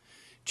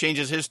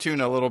changes his tune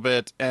a little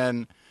bit,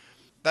 and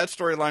that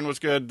storyline was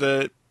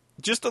good.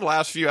 Just the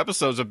last few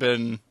episodes have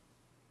been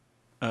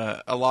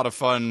a lot of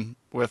fun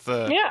with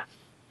the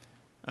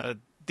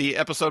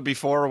episode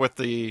before with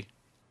the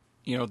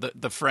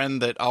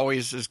friend that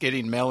always is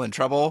getting Mel in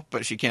trouble,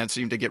 but she can't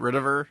seem to get rid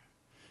of her.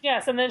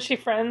 Yes, and then she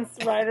friends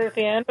Ryder at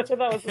the end, which I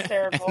thought was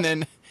hysterical.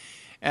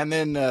 and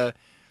then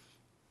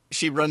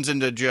she runs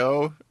into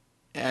Joe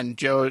and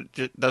Joe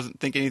doesn't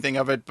think anything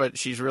of it, but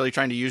she's really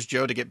trying to use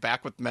Joe to get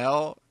back with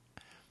Mel.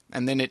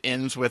 And then it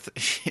ends with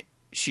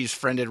she's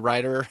friended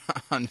Ryder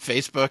on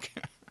Facebook.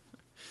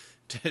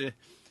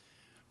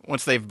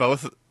 Once they've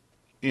both,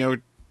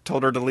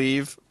 told her to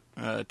leave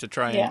to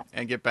try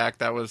and get back.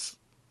 That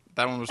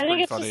one was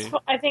pretty funny.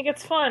 I think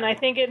it's fun. I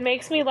think it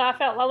makes me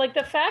laugh out loud. Like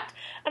the fact,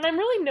 and I'm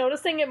really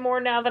noticing it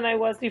more now than I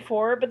was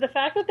before, but the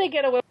fact that they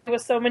get away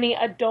with so many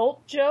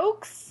adult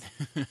jokes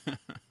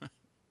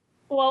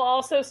while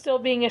also still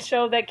being a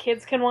show that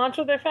kids can watch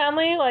with their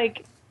family,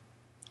 like,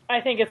 I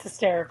think it's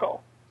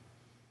hysterical.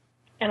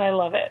 And I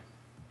love it.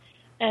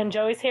 And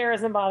Joey's hair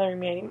isn't bothering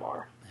me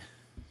anymore.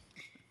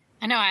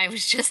 I know, I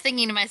was just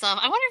thinking to myself,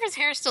 I wonder if his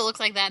hair still looks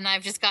like that and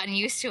I've just gotten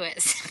used to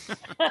it.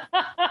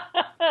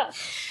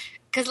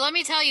 Because let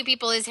me tell you,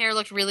 people, his hair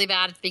looked really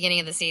bad at the beginning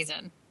of the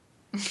season.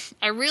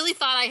 I really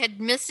thought I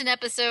had missed an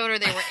episode or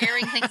they were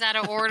airing things out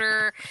of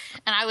order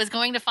and I was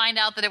going to find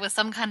out that it was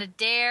some kind of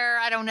dare.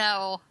 I don't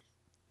know.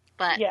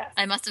 But yes.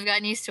 I must have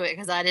gotten used to it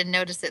because I didn't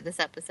notice it this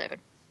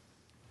episode.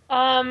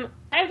 I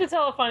have to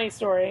tell a funny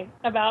story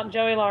about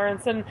Joey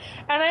Lawrence, and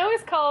I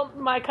always call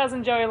my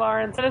cousin Joey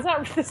Lawrence, and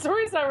the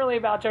story's not really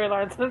about Joey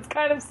Lawrence, and it's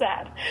kind of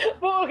sad.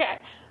 But okay,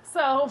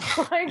 so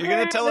you're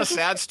going to tell a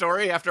sad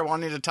story after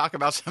wanting to talk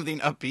about something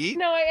upbeat?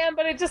 No, I am,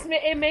 but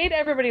it made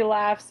everybody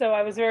laugh, so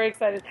I was very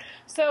excited.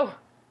 So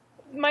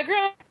my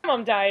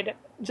grandmom died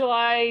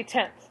July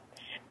 10th,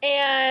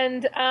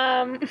 and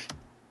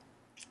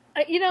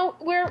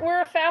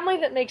we're a family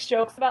that makes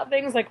jokes about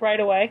things like right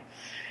away.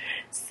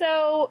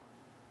 So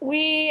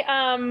we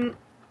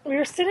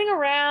were sitting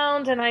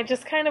around, and I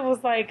just kind of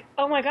was like,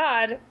 "Oh my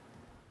God,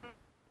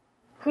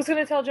 who's going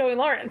to tell Joey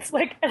Lawrence?"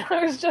 Like, and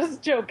I was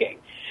just joking,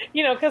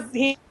 because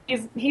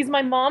he's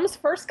my mom's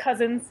first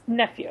cousin's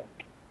nephew.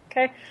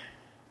 Okay,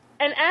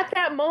 and at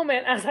that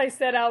moment, as I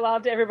said out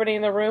loud to everybody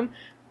in the room,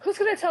 "Who's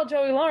going to tell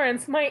Joey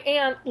Lawrence?" my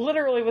aunt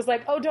literally was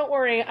like, "Oh, don't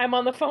worry, I'm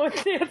on the phone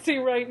with Nancy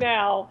right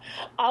now.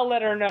 I'll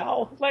let her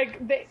know."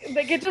 Like,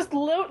 it just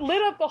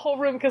lit up the whole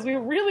room because we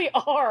really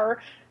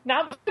are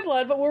not by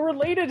blood, but we're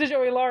related to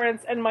Joey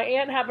Lawrence, and my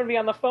aunt happened to be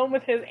on the phone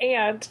with his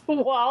aunt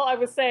while I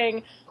was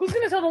saying, "Who's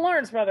going to tell the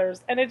Lawrence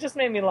brothers?" And it just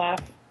made me laugh.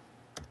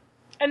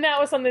 And that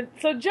was something.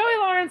 So, Joey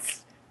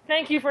Lawrence,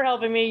 thank you for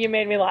helping me. You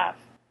made me laugh.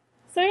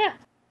 So, yeah,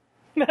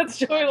 that's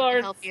Joey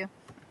Lawrence. Help you.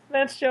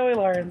 That's Joey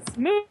Lawrence.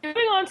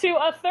 Moving on to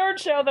a third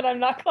show that I'm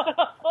not caught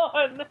up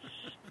on.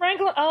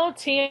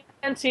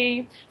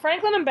 TNT.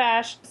 Franklin and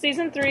Bash,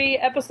 Season 3,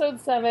 Episode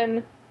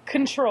 7,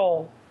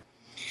 Control.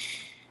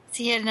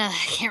 See, I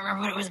can't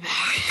remember what it was about.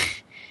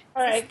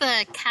 All right. Is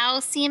this the cow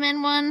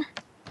semen one?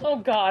 Oh,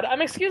 God.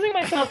 I'm excusing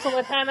myself to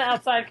let Hannah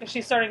outside because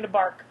she's starting to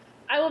bark.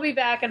 I will be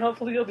back, and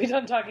hopefully you'll be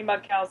done talking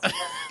about cow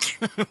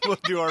semen. We'll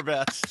do our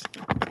best.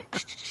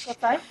 What's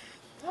that?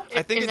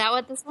 Is that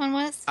what this one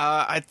was?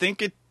 I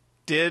think it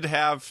did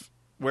have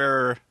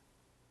where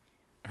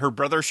her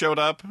brother showed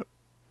up.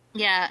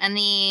 Yeah, and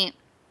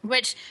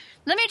which,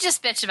 let me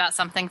just bitch about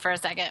something for a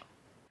second.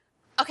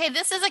 Okay,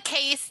 this is a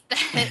case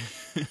that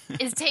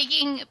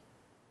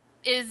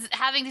is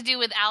having to do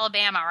with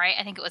Alabama, right?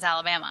 I think it was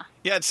Alabama.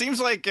 Yeah, it seems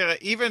like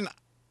even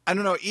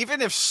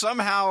if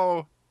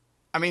somehow,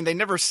 I mean, they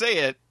never say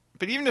it,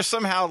 but even if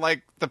somehow,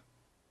 like, the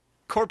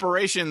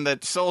corporation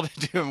that sold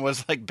it to him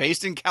was, like,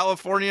 based in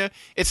California,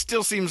 it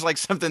still seems like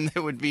something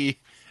that would be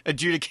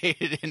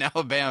adjudicated in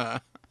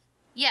Alabama.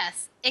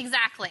 Yes,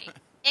 exactly.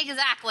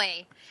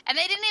 Exactly. And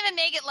they didn't even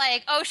make it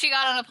like, oh, she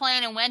got on a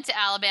plane and went to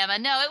Alabama.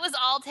 No, it was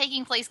all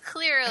taking place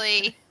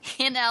clearly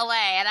in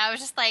LA. And I was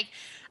just like,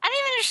 I don't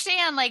even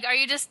understand. Like, are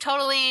you just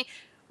totally,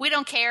 we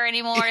don't care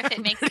anymore if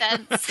it makes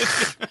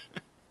sense?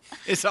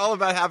 It's all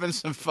about having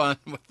some fun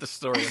with the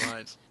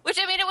storylines. Which,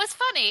 I mean, it was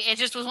funny. It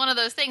just was one of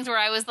those things where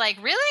I was like,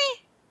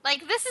 really?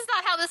 Like, this is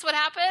not how this would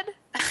happen?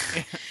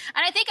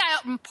 And I think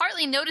I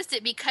partly noticed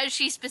it because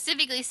she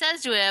specifically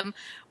says to him,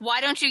 why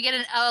don't you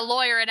get a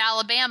lawyer in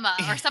Alabama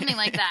or something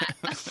like that?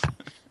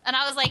 And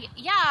I was like,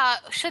 yeah,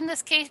 shouldn't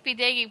this case be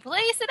taking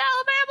place in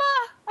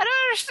Alabama? I don't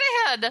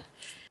understand.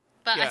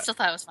 But yeah. I still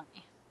thought it was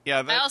funny.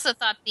 Yeah, I also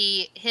thought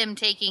him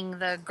taking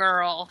the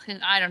girl, who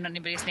I don't know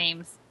anybody's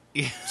names,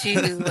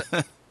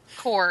 to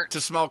court.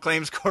 To small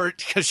claims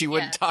court because she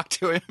wouldn't talk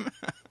to him.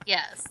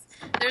 Yes.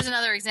 There's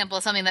another example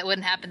of something that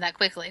wouldn't happen that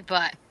quickly,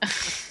 but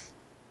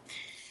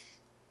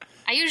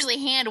I usually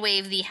hand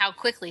wave how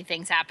quickly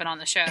things happen on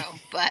the show,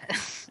 but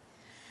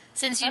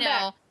since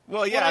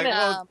well,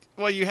 yeah,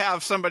 well, you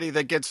have somebody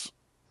that gets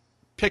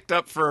picked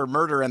up for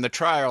murder and the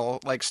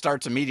trial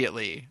starts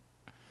immediately,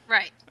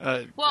 right?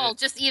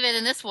 Just even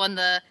in this one,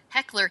 the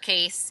heckler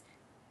case,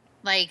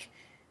 they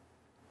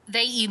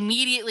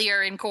immediately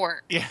are in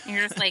court. Yeah, and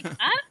you're just like,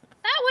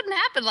 that wouldn't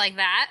happen like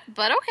that,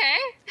 but okay.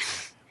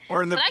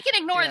 But I can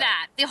ignore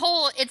that.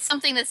 It's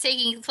something that's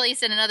taking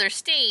place in another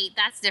state,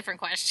 that's a different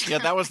question. Yeah,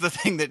 that was the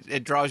thing that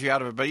it draws you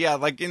out of it. But yeah,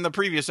 like in the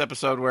previous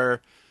episode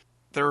where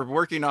they're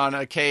working on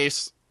a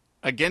case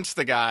against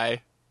the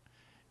guy,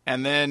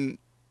 and then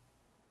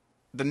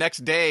the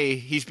next day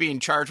he's being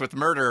charged with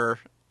murder,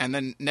 and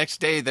then next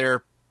day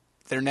they're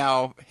they're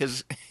now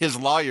his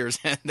lawyers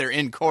and they're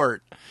in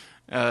court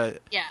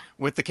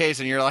with the case,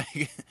 and you're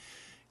like,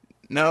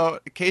 no,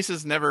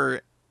 cases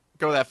never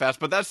go that fast.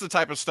 But that's the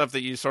type of stuff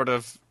that you sort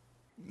of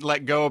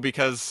let go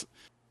because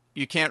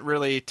you can't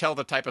really tell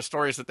the type of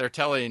stories that they're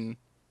telling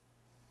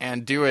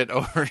and do it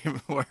over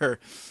where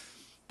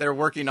they're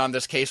working on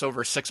this case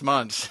over 6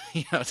 months,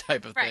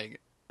 type of thing.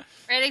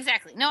 Right,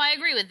 exactly. No, I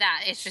agree with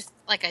that. It's just,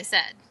 like I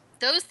said,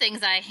 those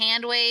things I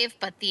hand wave,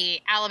 but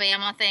the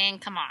Alabama thing,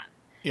 come on.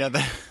 Yeah,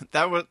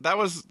 that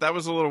was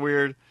a little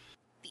weird.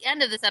 The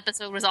end of this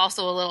episode was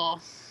also a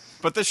little.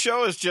 But the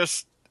show is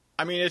just,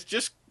 it's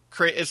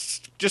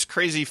just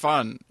crazy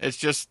fun. It's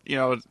just,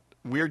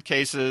 weird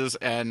cases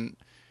and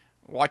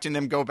watching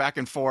them go back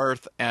and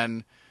forth.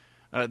 And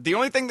the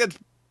only thing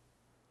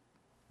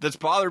that's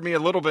bothered me a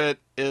little bit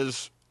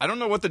is, I don't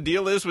know what the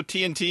deal is with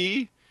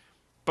TNT,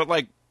 but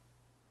like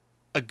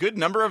a good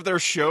number of their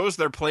shows,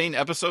 they're playing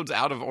episodes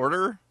out of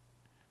order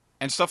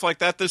and stuff like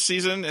that this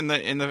season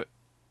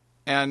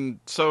and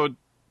so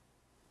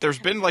there's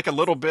been like a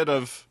little bit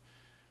of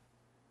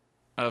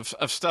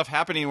stuff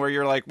happening where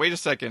you're like, wait a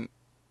second,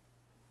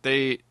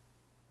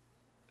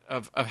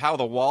 of how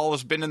the wall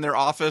has been in their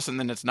office and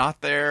then it's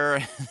not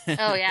there.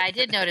 Oh yeah, I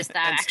did notice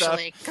that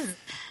actually.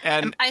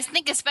 And I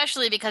think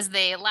especially because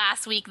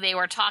last week they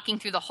were talking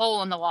through the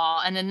hole in the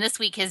wall, and then this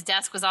week his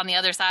desk was on the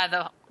other side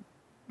of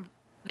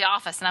the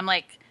office, and I'm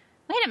like,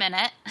 wait a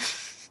minute.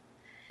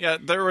 Yeah,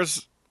 there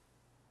was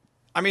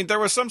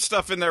some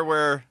stuff in there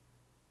where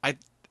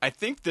I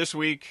think this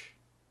week,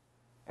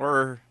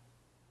 or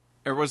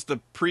it was the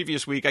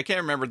previous week, I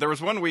can't remember. There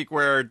was one week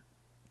where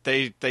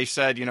they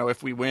said,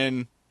 if we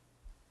win,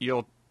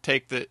 you'll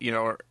take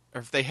or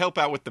if they help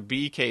out with the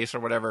B case or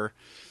whatever,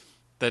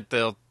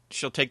 that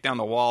she'll take down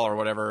the wall or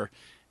whatever,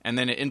 and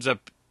then it ends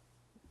up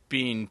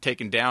being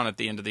taken down at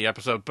the end of the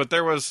episode. But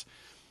there was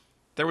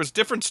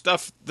different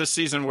stuff this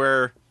season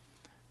where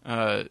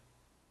the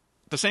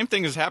same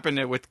thing has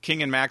happened with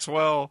King and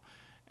Maxwell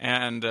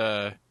and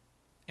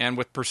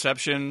with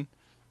Perception.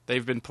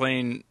 They've been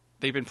playing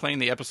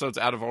the episodes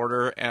out of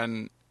order,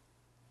 and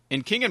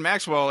in King and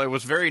Maxwell it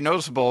was very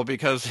noticeable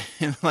because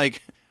in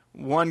like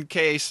one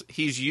case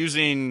he's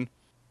using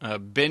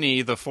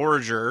Benny the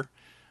forager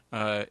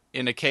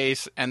in a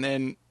case, and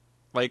then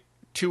like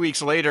 2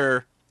 weeks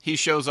later he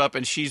shows up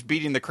and she's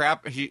beating the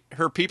crap.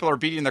 Her people are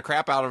beating the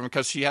crap out of him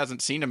because she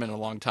hasn't seen him in a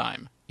long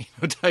time,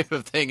 type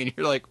of thing. And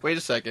you're like, wait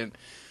a second.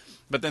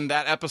 But then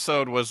that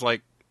episode was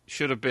like,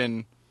 should have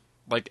been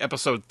like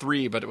episode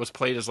 3, but it was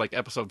played as like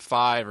episode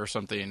 5 or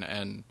something.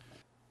 And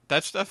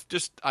that stuff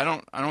just, I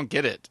don't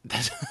get it.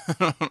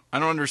 I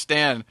don't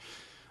understand,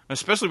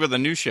 especially with a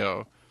new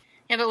show.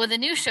 Yeah, but with a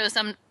new show,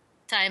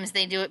 sometimes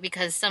they do it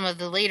because some of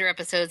the later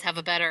episodes have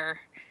a better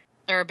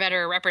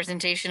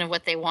representation of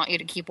what they want you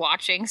to keep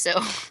watching.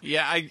 So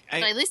yeah, so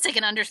at least I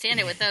can understand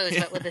it with those.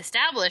 But with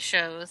established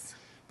shows,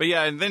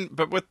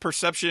 but with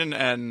Perception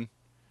and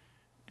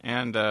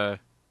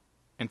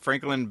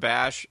Franklin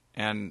Bash,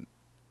 and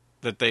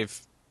that they've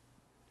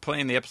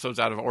playing the episodes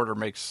out of order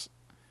makes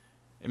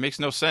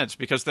no sense,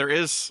 because there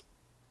is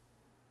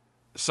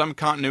some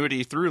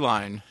continuity through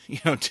line,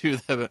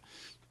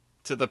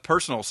 to the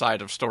personal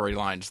side of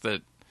storylines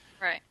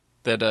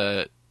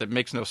that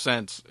makes no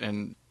sense,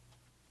 and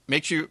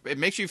it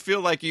makes you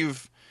feel like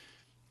you've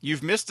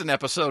missed an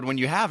episode when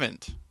you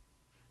haven't.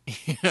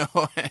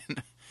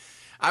 And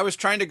I was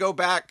trying to go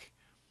back,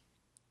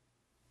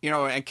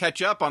 and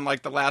catch up on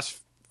like the last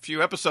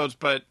few episodes,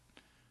 but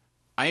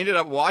I ended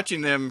up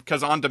watching them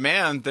because on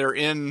demand they're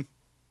in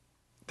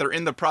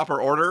the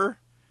proper order.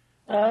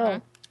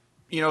 Oh.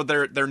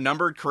 They're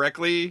numbered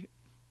correctly,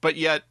 but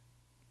yet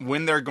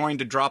when they're going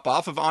to drop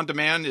off of on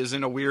demand is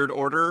in a weird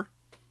order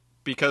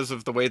because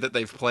of the way that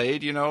they've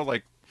played,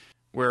 like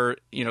where,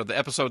 the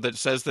episode that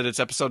says that it's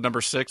episode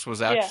number 6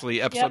 was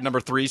actually episode number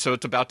 3, so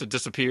it's about to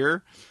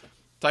disappear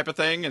type of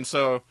thing. And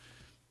so,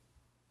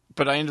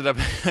 but I ended up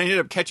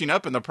catching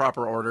up in the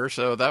proper order.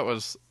 So that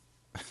was,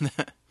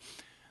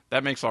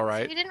 that makes all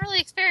right. You didn't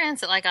really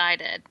experience it like I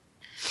did.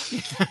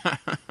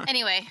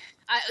 Anyway,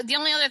 the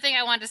only other thing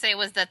I wanted to say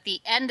was that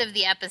the end of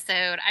the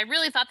episode, I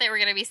really thought they were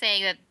going to be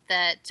saying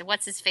that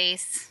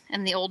what's-his-face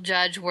and the old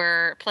judge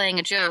were playing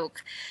a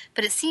joke.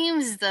 But it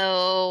seems as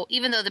though,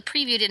 even though the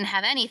preview didn't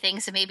have anything,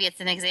 so maybe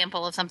it's an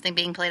example of something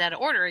being played out of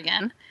order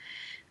again,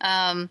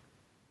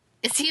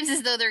 it seems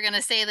as though they're going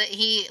to say that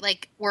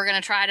we're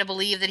going to try to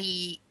believe that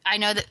I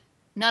know that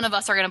none of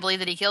us are going to believe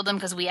that he killed him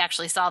because we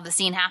actually saw the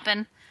scene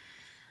happen.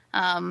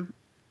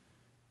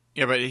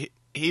 Yeah, but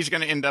he's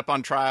going to end up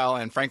on trial,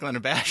 and Franklin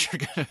and Bash are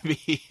going to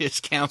be his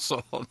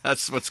counsel.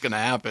 That's what's going to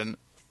happen.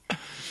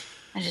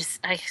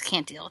 I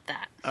can't deal with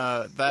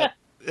that.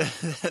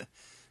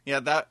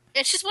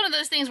 It's just one of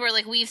those things where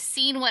like we've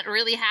seen what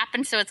really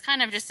happened, so it's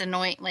kind of just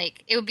annoying.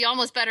 Like it would be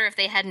almost better if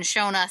they hadn't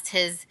shown us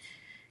his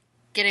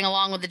getting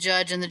along with the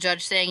judge and the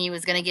judge saying he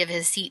was going to give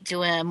his seat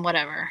to him,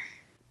 whatever.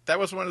 That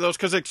was one of those,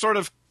 because it sort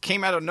of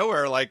came out of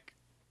nowhere. Like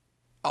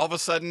all of a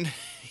sudden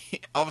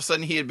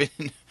he had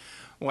been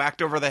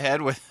whacked over the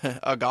head with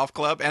a golf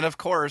club, and of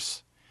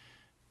course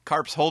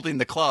Carp's holding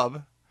the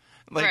club.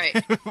 Like,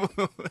 right.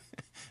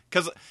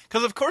 Because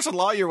of course a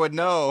lawyer would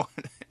know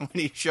when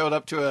he showed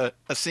up to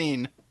a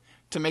scene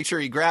to make sure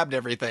he grabbed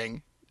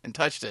everything and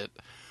touched it.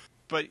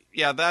 But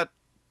yeah,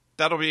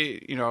 that'll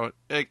be,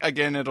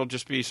 again, it'll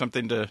just be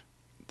something that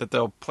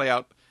they'll play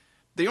out.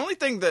 The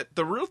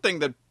real thing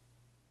that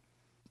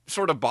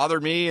sort of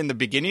bothered me in the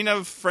beginning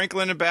of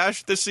Franklin and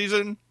Bash this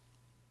season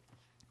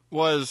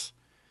was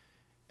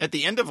at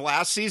the end of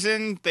last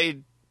season, they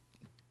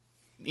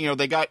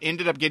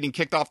ended up getting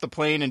kicked off the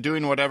plane and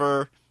doing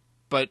whatever,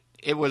 but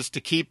it was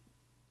to keep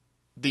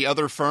the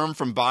other firm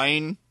from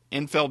buying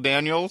Infeld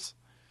Daniels.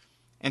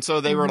 And so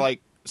they were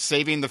like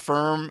saving the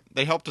firm.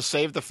 They helped to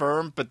save the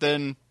firm, but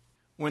then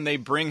when they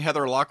bring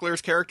Heather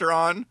Locklear's character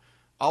on,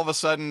 all of a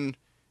sudden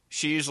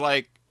she's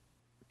like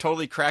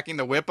totally cracking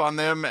the whip on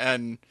them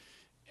and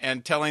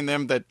telling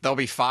them that they'll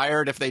be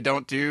fired if they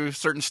don't do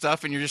certain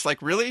stuff. And you're just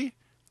like, really?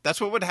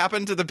 That's what would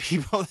happen to the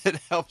people that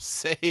helped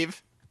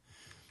save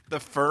the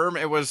firm?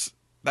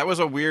 That was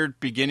a weird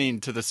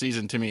beginning to the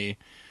season to me.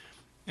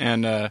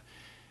 And her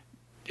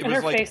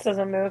face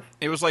doesn't move.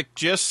 It was like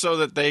just so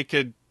that they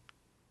could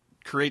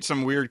create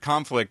some weird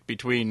conflict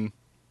between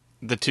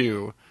the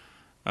two.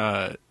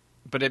 But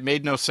it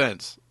made no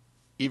sense.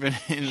 She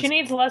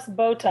needs less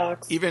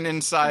Botox. Even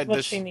inside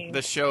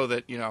this show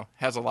that,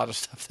 has a lot of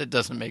stuff that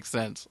doesn't make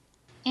sense.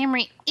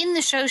 Amrie, in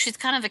the show, she's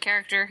kind of a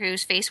character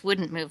whose face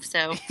wouldn't move,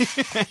 so...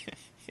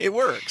 It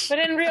works. But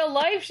in real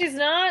life, she's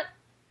not.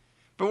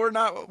 But we're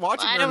not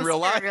watching her in real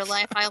life. In real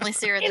life, I only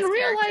see her as in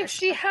real character. life,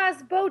 she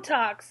has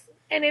Botox,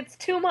 and it's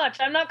too much.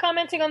 I'm not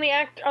commenting on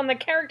the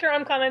character.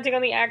 I'm commenting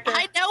on the actor.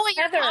 I know what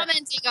you're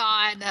commenting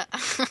on.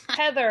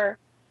 Heather,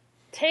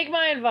 take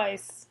my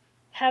advice.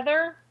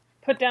 Heather,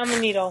 put down the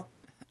needle.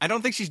 I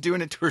don't think she's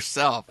doing it to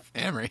herself,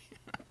 Amrie.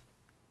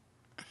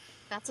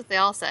 That's what they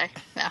all say.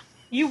 Yeah.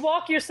 You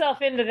walk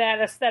yourself into that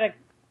aesthetic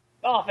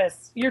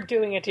office. You're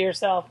doing it to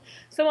yourself.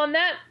 So on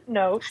that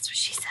note... That's what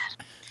she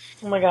said.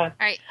 Oh my god.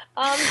 All right.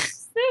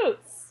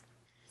 Suits.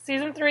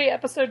 Season 3,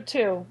 Episode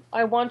 2.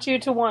 I Want You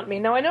to Want Me.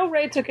 Now, I know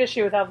Ray took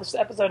issue with how this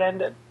episode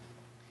ended.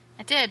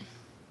 I did.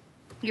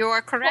 You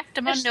are correct,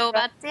 Amundo,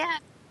 about that.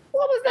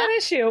 What was that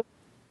issue?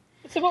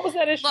 So what was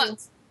that issue? Look,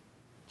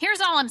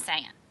 here's all I'm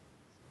saying.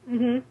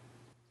 Mm-hmm.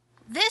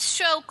 This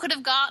show could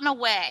have gotten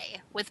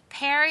away with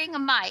pairing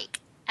Mike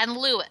and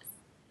Lewis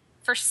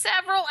for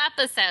several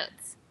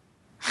episodes.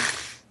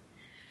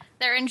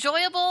 They're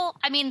enjoyable.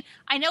 I mean,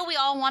 I know we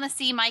all want to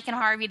see Mike and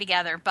Harvey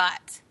together,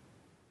 but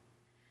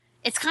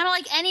it's kind of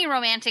like any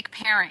romantic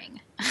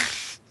pairing.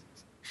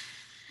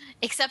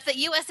 Except that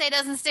USA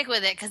doesn't stick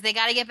with it because they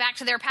got to get back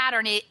to their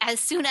pattern as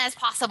soon as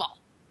possible.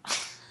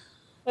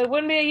 It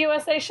wouldn't be a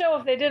USA show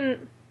if they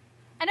didn't.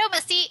 I know,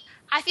 but see,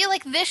 I feel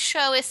like this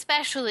show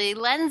especially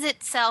lends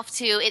itself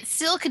to, it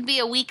still could be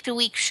a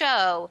week-to-week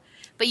show,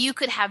 but you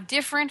could have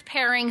different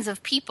pairings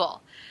of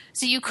people.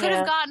 So you could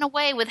have gotten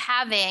away with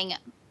having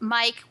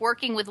Mike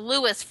working with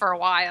Lewis for a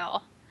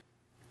while.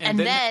 And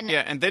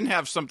then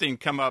have something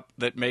come up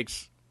that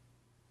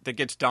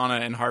gets Donna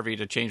and Harvey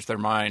to change their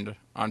mind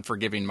on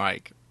forgiving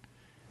Mike.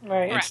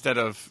 Right. Instead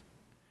of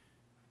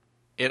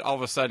it all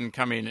of a sudden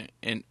coming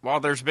in. While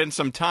there's been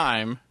some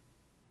time,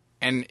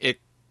 and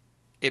it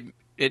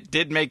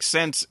did make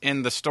sense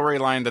in the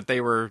storyline that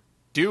they were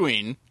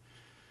doing,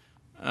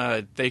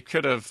 they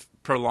could have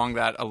prolonged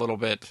that a little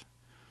bit.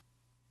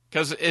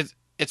 Because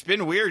it's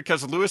been weird,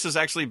 because Lewis has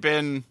actually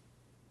been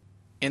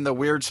in the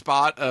weird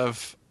spot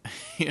of,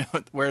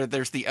 where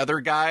there's the other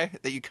guy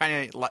that you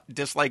kind of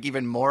dislike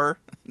even more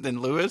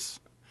than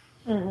Lewis.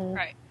 Mm-hmm.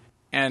 Right.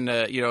 And,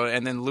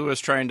 and then Lewis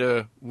trying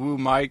to woo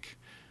Mike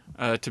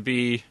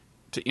to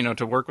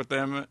work with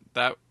them.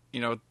 That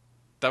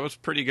was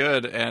pretty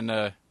good. And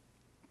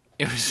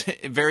it was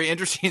very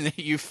interesting that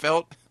you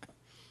felt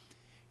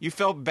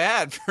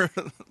bad for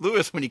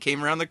Lewis when he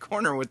came around the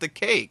corner with the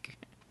cake.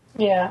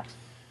 Yeah.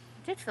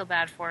 I did feel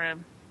bad for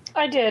him.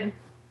 I did.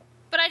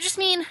 But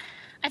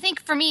I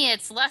think for me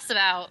it's less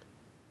about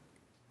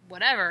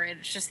whatever.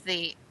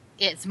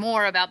 It's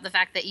more about the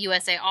fact that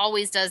USA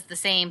always does the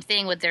same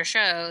thing with their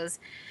shows.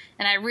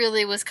 And I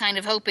really was kind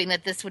of hoping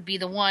that this would be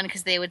the one,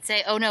 because they would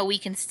say, oh no, we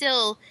can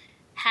still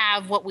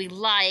have what we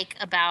like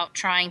about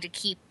trying to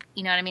keep,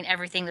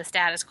 everything the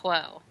status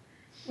quo.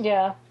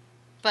 Yeah.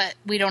 But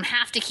we don't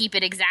have to keep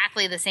it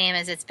exactly the same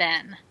as it's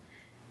been.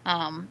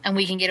 And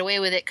we can get away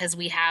with it because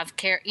we have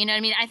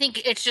I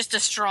think it's just a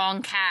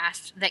strong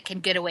cast that can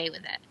get away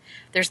with it.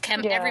 There's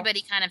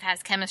everybody kind of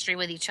has chemistry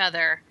with each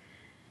other.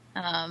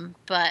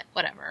 But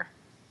whatever.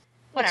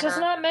 It's just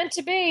not meant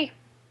to be.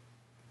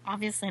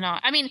 Obviously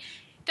not. I mean,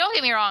 don't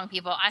get me wrong,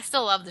 people. I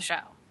still love the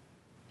show.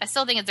 I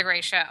still think it's a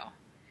great show.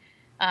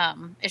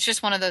 It's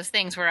just one of those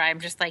things where I'm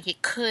just like,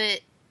 it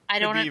could. I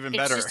don't know. It's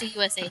better. just a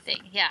USA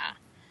thing. Yeah.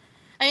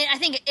 I mean, I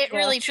think it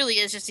really, truly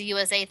is just a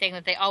USA thing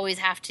that they always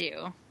have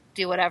to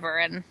do whatever.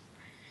 And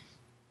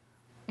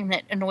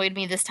it annoyed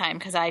me this time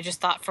because I just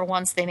thought for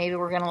once they maybe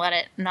were going to let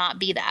it not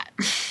be that.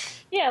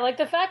 Yeah, like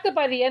the fact that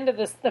by the end of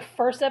the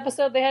first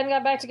episode they hadn't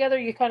got back together,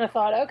 you kind of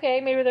thought, okay,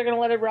 maybe they're going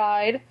to let it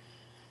ride.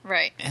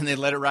 Right. And they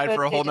let it ride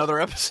for a whole nother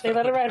episode. They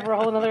let it ride for a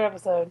whole nother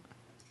episode.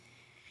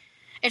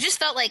 It just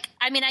felt like,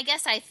 I mean, I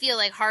guess I feel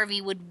like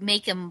Harvey would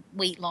make him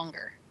wait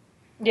longer.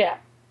 Yeah.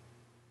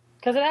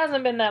 Because it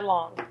hasn't been that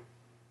long.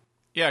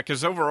 Yeah,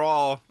 because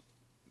overall,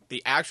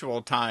 the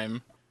actual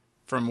time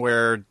from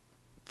where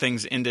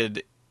things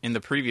ended in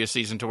the previous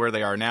season to where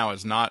they are now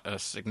is not a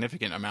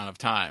significant amount of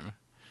time.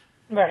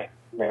 Right.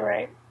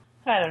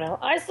 I don't know.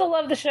 I still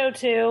love the show,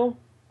 too.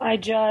 I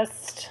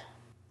just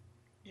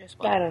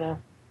I don't know.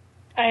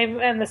 I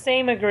am the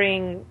same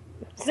agreeing.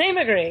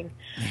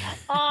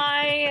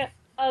 I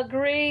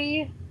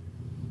agree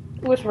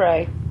with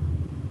Ray.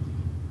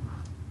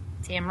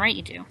 Damn right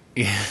you do.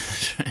 Yeah.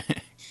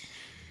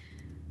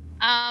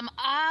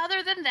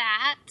 Other than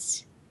that,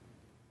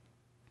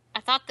 I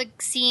thought the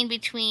scene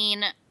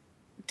between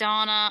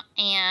Donna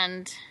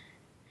and,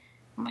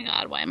 oh my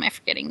god, why am I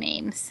forgetting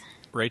names?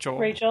 Rachel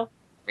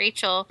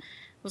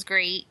was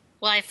great.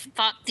 Well, I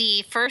thought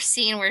the first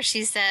scene where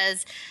she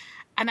says,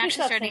 I'm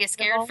actually starting to get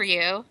scared for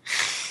you.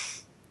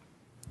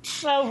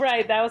 Oh,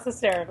 right. That was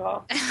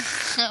hysterical.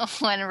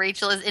 When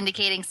Rachel is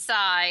indicating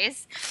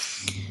size.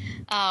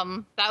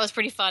 That was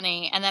pretty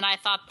funny. And then I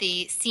thought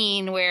the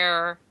scene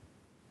where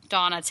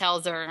Donna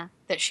tells her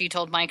that she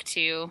told Mike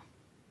to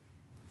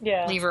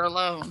leave her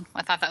alone.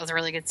 I thought that was a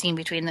really good scene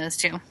between those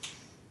two.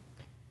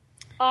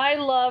 I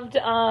loved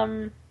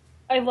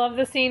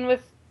the scene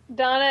with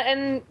Donna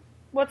and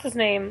what's his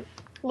name?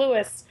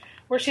 Lewis,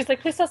 where she's like,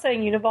 please stop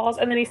saying uniballs,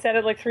 and then he said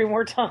it like 3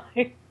 more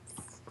times.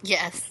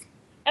 Yes.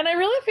 And I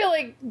really feel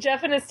like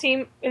Jeff and his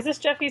team, is this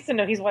Jeff Easton?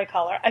 No, he's white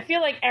collar. I feel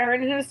like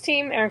Aaron and his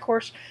team, Aaron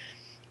Korsh,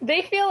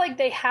 they feel like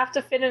they have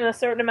to fit in a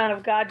certain amount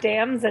of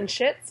goddams and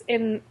shits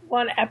in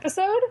one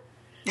episode.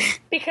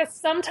 Because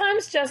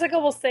sometimes Jessica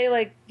will say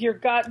like, you're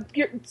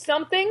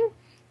something,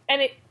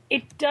 and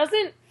it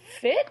doesn't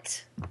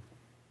fit.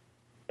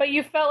 But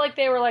you felt like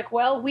they were like,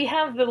 well, we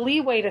have the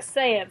leeway to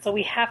say it, so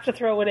we have to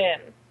throw it in.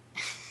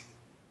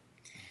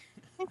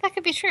 I think that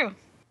could be true.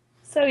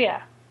 So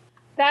yeah,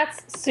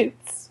 that's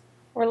Suits.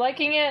 We're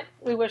liking it.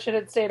 We wish it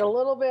had stayed a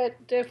little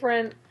bit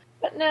different.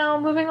 But now,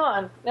 moving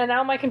on. And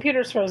now my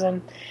computer's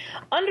frozen.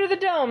 Under the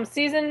Dome,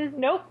 season...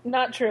 Nope,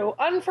 not true.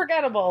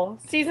 Unforgettable,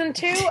 season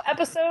 2,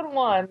 episode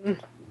 1.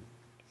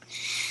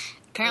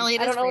 Apparently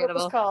it is I don't know what it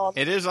was called.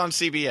 It is on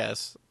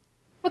CBS.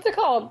 What's it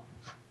called?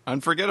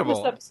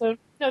 Unforgettable. This episode.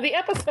 No, the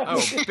episode.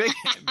 Oh,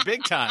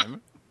 big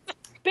time.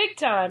 Big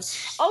time.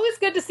 Always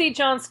good to see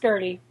John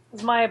Scurdy,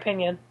 is my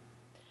opinion.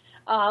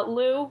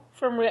 Lou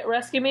from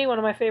Rescue Me, one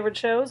of my favorite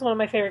shows, one of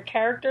my favorite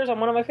characters on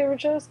one of my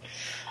favorite shows.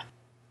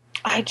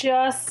 I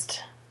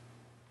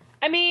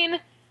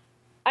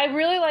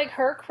really like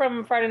Herc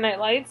from Friday Night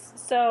Lights,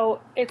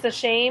 so it's a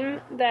shame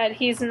that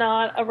he's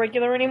not a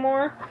regular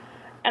anymore.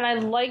 And I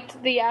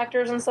liked the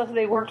actors and stuff that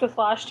they worked with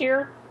last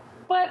year,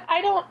 but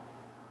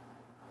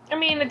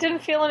it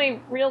didn't feel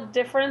any real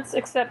difference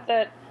except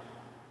that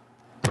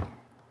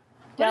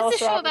What is this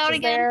show about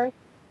again? There.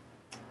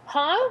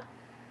 Huh?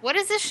 What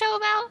is this show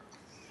about?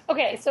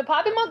 Okay, so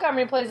Poppy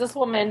Montgomery plays this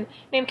woman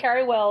named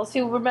Carrie Wells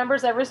who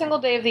remembers every single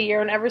day of the year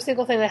and every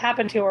single thing that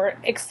happened to her,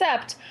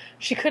 except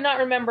she could not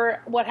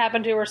remember what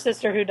happened to her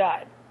sister who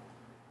died.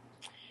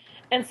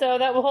 And so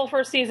that whole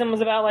first season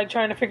was about, like,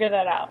 trying to figure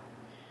that out.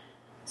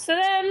 So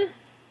then,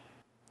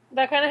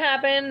 that kind of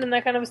happened, and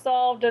that kind of was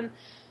solved, and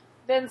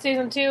then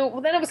season 2, well,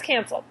 then it was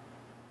canceled.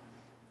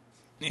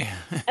 Yeah.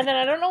 And then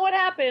I don't know what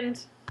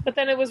happened, but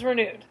then it was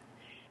renewed.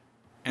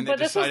 And they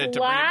decided to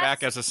bring it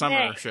back as a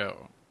summer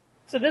show.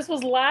 So this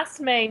was last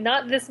May,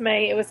 not this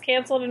May. It was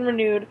canceled and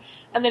renewed,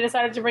 and they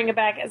decided to bring it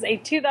back as a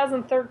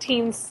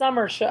 2013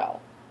 summer show.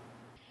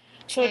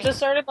 So it just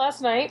started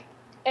last night,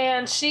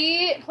 and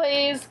she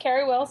plays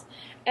Carrie Wells,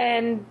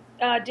 and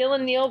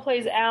Dylan Neal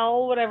plays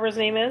Al, whatever his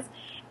name is,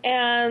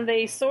 and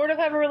they sort of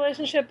have a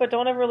relationship, but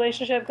don't have a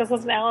relationship because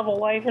doesn't Al have a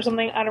wife or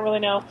something? I don't really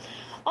know.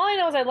 All I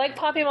know is I like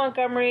Poppy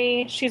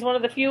Montgomery. She's one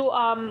of the few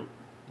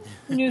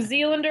New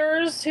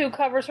Zealanders who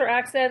covers her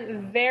accent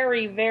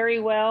very, very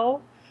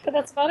well, but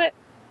that's about it.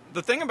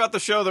 The thing about the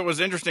show that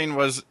was interesting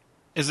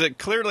is that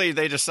clearly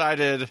they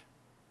decided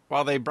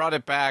while they brought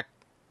it back,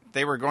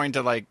 they were going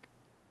to like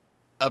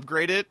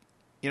upgrade it,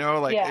 they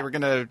were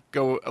going to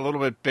go a little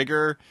bit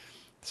bigger.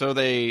 So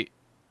they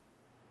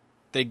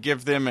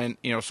give them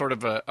sort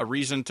of a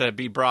reason to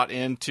be brought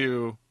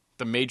into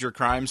the major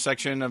crime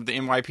section of the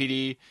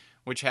NYPD,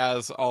 which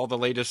has all the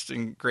latest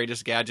and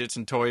greatest gadgets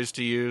and toys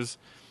to use,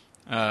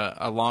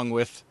 along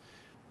with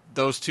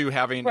those two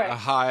having a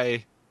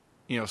high,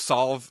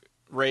 solve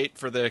rate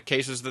for the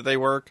cases that they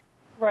work.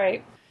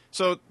 Right.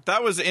 So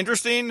that was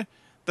interesting.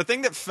 The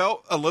thing that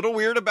felt a little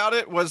weird about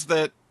it was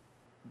that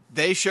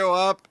they show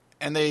up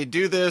and they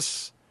do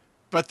this,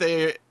 but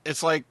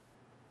it's like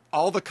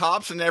all the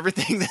cops and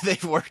everything that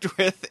they've worked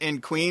with in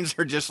Queens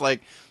are just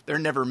like, they're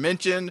never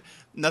mentioned.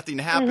 Nothing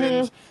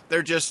happens. Mm-hmm.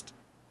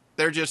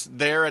 They're just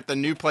there at the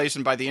new place.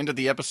 And by the end of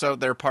the episode,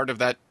 they're part of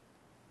that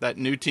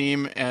new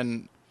team.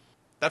 And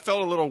that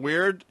felt a little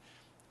weird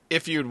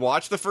if you'd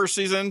watched the first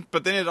season,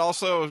 but then it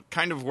also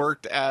kind of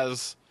worked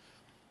as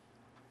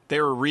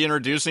they were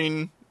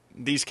reintroducing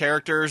these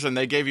characters, and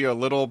they gave you a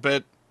little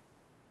bit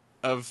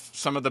of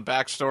some of the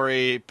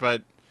backstory,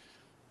 but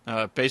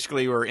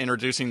basically we're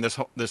introducing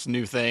this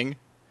new thing,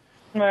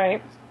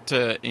 right?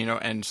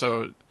 And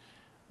so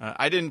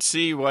I didn't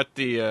see what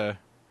the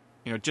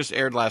just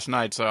aired last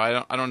night, so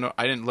I don't know.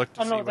 I didn't look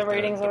to see what the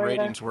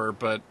ratings were,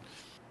 but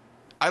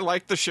I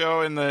liked the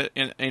show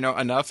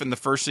enough in the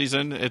first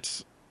season.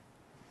 It's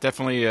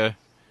definitely a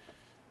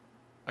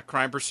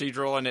crime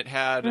procedural, and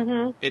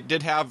it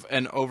did have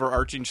an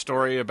overarching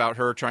story about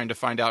her trying to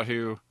find out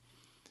who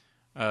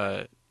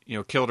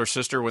killed her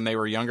sister when they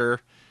were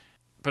younger.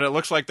 But it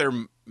looks like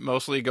they're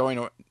mostly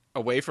going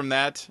away from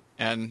that,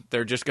 and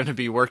they're just going to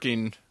be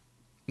working,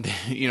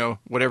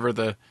 whatever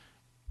the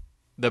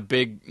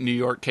big New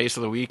York case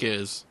of the week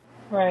is.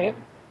 Right.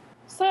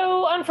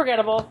 So,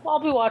 Unforgettable. I'll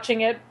be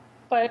watching it,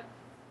 but,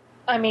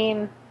 I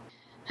mean...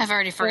 I've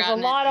already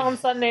forgotten there's a lot on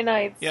Sunday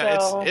nights. Yeah,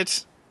 so.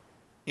 it's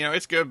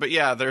it's good, but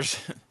yeah, there's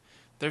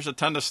a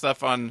ton of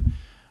stuff on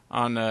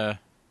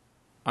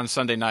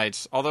Sunday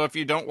nights. Although if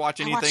you don't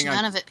watch anything,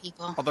 none of it,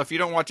 people. Although if you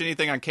don't watch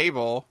anything on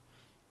cable,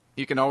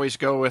 you can always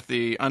go with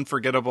the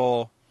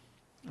Unforgettable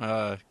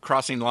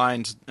Crossing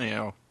Lines,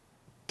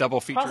 double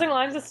feature. Crossing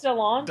Lines is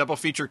still on. Double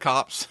feature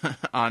cops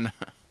on,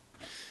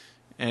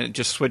 and it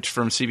just switched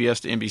from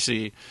CBS to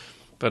NBC.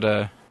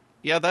 But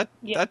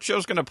that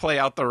show's going to play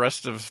out the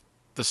rest of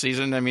the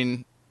season. I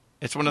mean,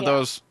 it's one of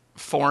those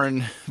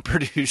foreign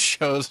produced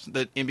shows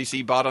that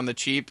NBC bought on the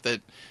cheap.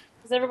 That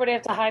does everybody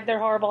have to hide their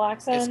horrible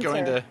accents? It's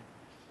going to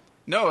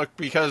no,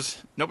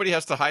 because nobody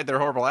has to hide their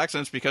horrible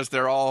accents because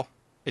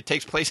it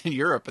takes place in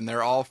Europe, and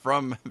they're all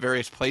from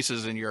various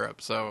places in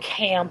Europe. So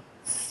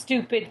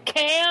stupid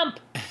camp.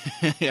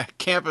 Yeah,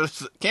 camp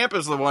is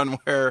the one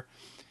where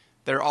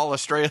they're all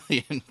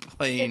Australian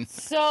playing.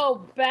 It's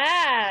so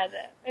bad.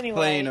 Anyway,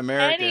 playing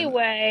American.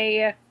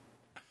 Anyway,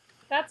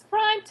 that's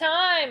prime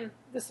time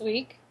this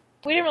week.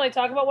 We didn't really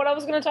talk about what I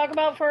was going to talk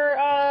about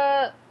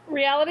for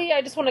reality.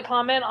 I just want to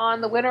comment on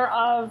the winner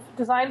of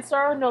Design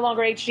Star, no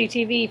longer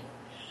HGTV.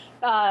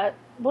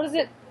 What is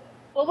it?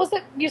 What was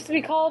it used to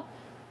be called?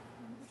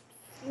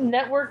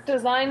 Network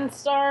Design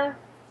Star?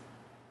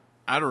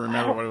 I don't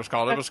remember what it was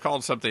called. It was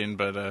called something,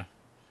 but I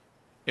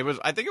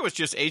think it was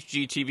just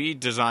HGTV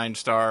Design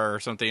Star or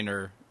something,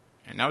 and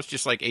now it's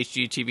just like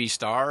HGTV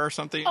Star or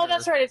something. Oh,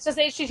 that's right. It's just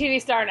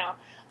HGTV Star now.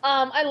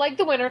 I like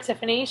the winner,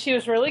 Tiffany. She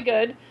was really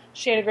good.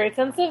 She had a great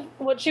sense of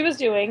what she was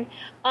doing.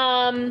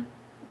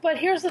 But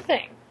here's the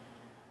thing.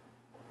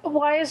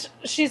 Why is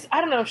she's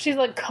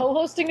like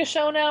co-hosting a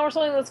show now or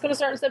something that's going to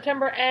start in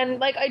September, and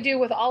like I do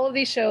with all of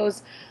these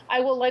shows,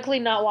 I will likely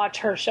not watch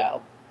her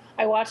show.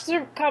 I watch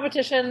the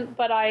competition,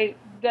 but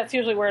that's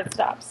usually where it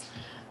stops.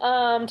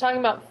 Talking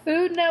about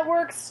Food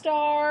Network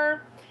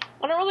star,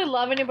 I don't really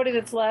love anybody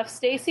that's left.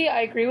 Stacey, I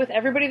agree with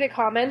everybody that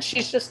comments.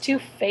 She's just too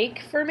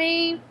fake for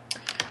me.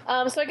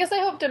 So I guess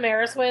I hope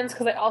Damaris wins,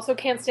 because I also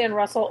can't stand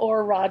Russell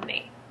or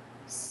Rodney.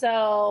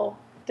 So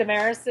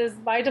Damaris is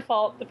by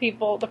default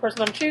the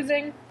person I'm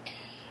choosing.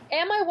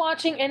 Am I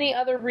watching any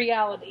other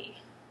reality?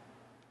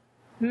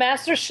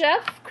 Master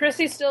Chef,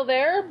 Chrissy's still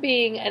there,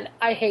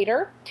 I hate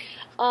her.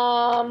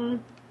 But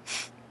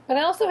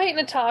I also hate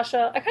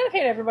Natasha. I kind of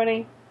hate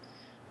everybody.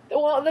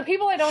 Well, the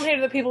people I don't hate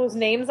are the people whose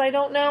names I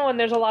don't know, and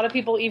there's a lot of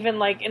people even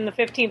like in the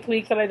 15th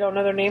week that I don't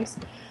know their names.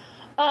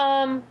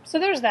 So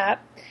there's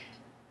that.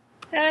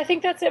 And I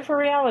think that's it for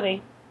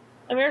reality.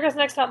 America's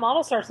Next Top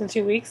Model starts in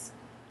 2 weeks.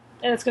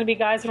 And it's going to be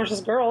guys versus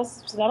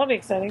girls, so that'll be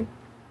exciting.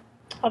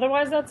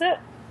 Otherwise, that's it.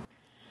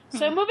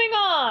 So moving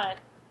on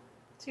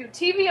to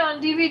TV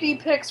on DVD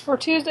picks for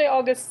Tuesday,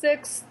 August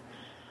 6th.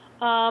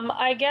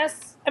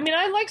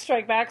 I like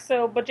Strike Back,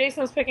 but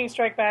Jason's picking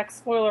Strike Back,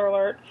 spoiler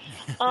alert.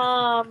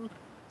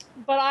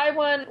 But I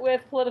went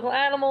with Political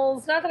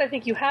Animals. Not that I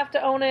think you have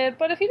to own it,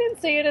 but if you didn't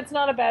see it, it's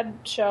not a bad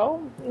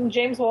show. And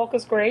James Wolk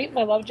is great.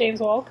 I love James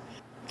Wolk.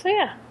 So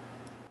yeah.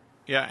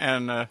 Yeah,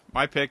 and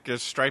my pick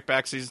is Strike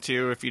Back Season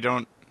 2. If you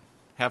don't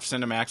have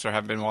Cinemax or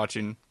have been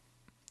watching,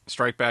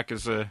 Strike Back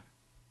is a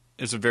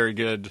very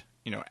good,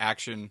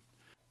 action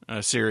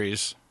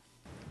series.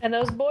 And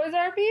those boys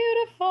are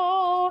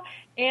beautiful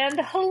and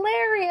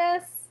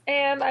hilarious.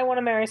 And I want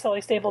to marry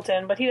Sully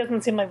Stapleton, but he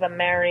doesn't seem like the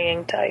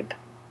marrying type.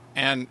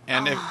 And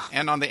on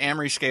the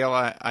Amrie scale,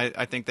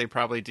 I think they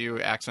probably do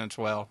accents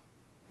well.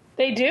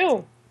 They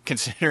do.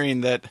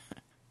 Considering that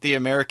the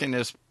American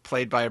is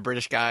played by a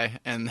British guy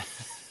and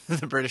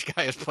the British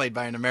guy is played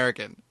by an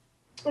American.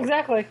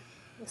 Exactly.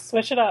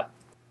 Switch it up.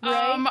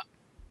 Right?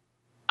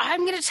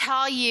 I'm going to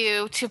tell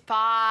you to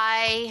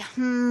buy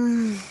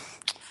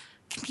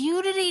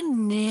Community.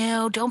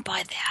 No, don't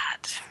buy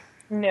that.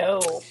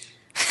 No.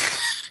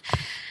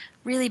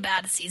 Really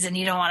bad season.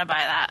 You don't want to buy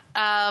that.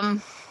 I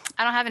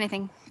don't have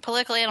anything.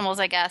 Political Animals,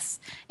 I guess.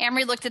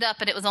 Amrie looked it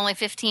up, and it was only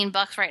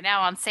 $15 right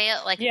now on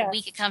sale. The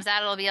week it comes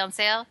out, it'll be on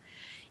sale.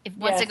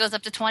 Once it goes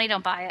up to $20,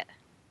 don't buy it.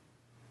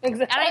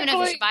 Exactly. I don't even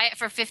know if you should buy it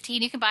for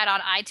 $15. You can buy it on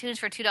iTunes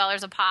for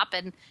 $2 a pop,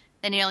 and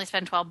then you only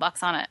spend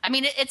 $12 on it. I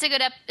mean, it's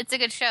a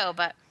good show,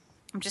 but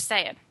I'm just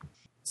saying.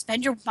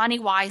 Spend your money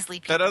wisely,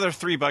 people. That other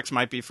 $3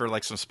 might be for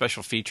like some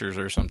special features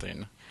or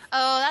something.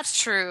 Oh,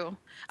 that's true.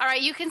 All right,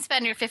 you can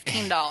spend your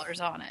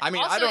 $15 on it. I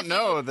mean, also, I don't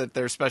know that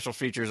there's special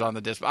features on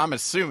the disc, but I'm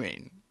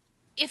assuming.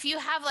 If you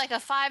have like a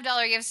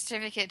 $5 gift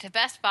certificate to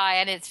Best Buy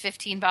and it's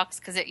 $15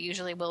 because it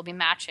usually will be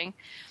matching,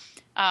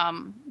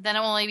 then it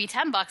will only be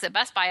 $10 at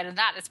Best Buy, and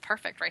that is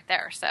perfect right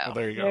there. So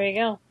there you go. There you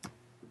go.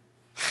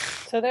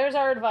 So there's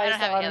our advice I don't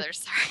have on any others.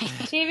 Sorry.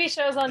 TV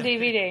shows on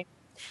DVD.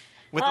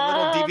 With a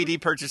little DVD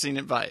purchasing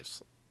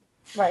advice.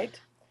 Right.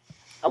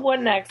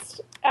 What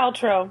next?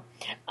 Outro.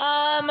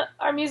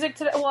 Our music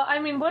today. Well, I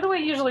mean, what do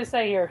we usually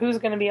say here? Who's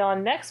going to be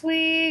on next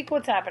week?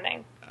 What's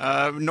happening?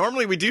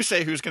 Normally we do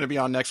say who's going to be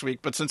on next week,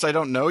 but since I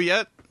don't know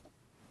yet,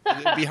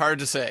 it'd be hard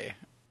to say.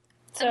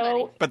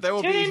 So, but there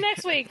will tune be, in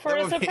next week for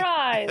a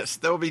surprise. Yes,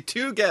 there will be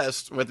 2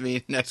 guests with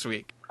me next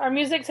week. Our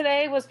music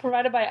today was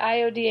provided by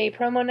IODA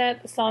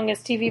PromoNet. The song is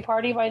TV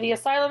Party by the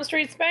Asylum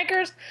Street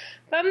Spankers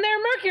from their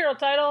Mercurial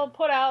title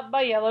put out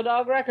by Yellow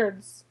Dog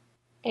Records.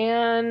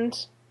 And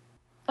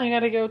I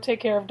gotta go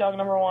take care of dog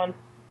number 1.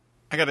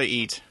 I gotta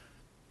eat.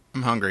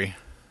 I'm hungry.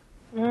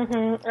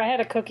 Mm-hmm. I had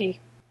a cookie.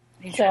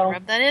 You trying to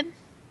rub that in?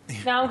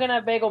 Now I'm gonna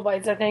have bagel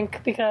bites, I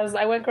think, because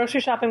I went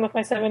grocery shopping with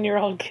my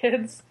 7-year-old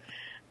kids.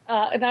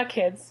 Not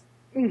kids.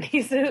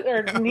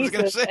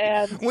 Nieces. Say,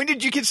 and, when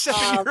did you get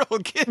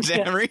 7-year-old kids,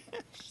 Amrie?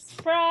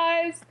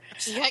 Surprise!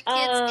 You got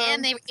kids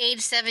and they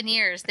aged 7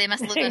 years. They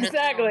must live under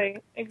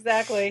the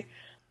Exactly.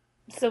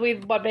 So we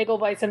bought bagel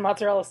bites and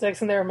mozzarella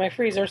sticks, and they're in my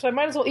freezer, so I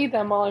might as well eat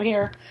them while I'm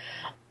here.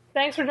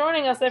 Thanks for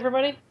joining us,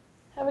 everybody.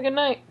 Have a good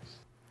night.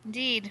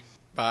 Indeed.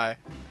 Bye.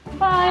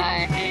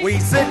 Bye. We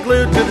sit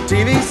glued to the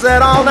TV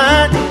set all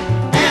night.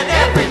 And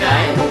every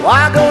day,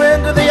 Why go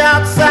into the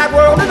outside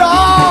world at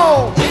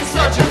all? it's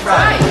such a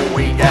fright.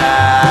 We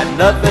got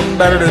nothing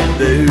better to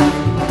do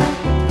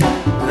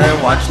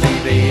than watch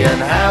TV and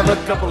have a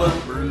couple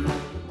of brews.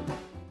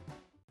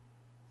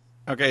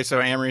 Okay, so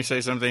Amrie,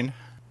 say something.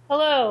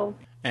 Hello.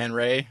 And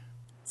Ray.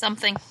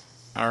 Something.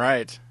 All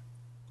right.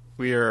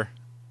 We are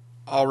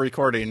all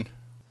recording.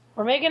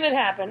 We're making it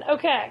happen.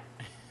 Okay.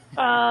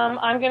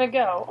 I'm gonna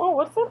go. Oh,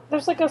 what's that?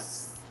 There's like a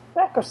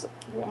speck or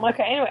something.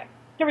 Okay, anyway.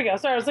 Here we go.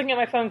 Sorry, I was looking at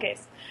my phone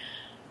case.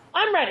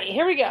 I'm ready.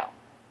 Here we go.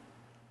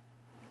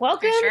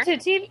 Welcome Sure? to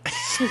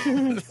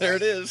TV... There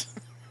it is.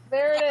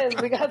 There it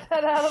is. We got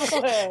that out of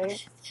the way.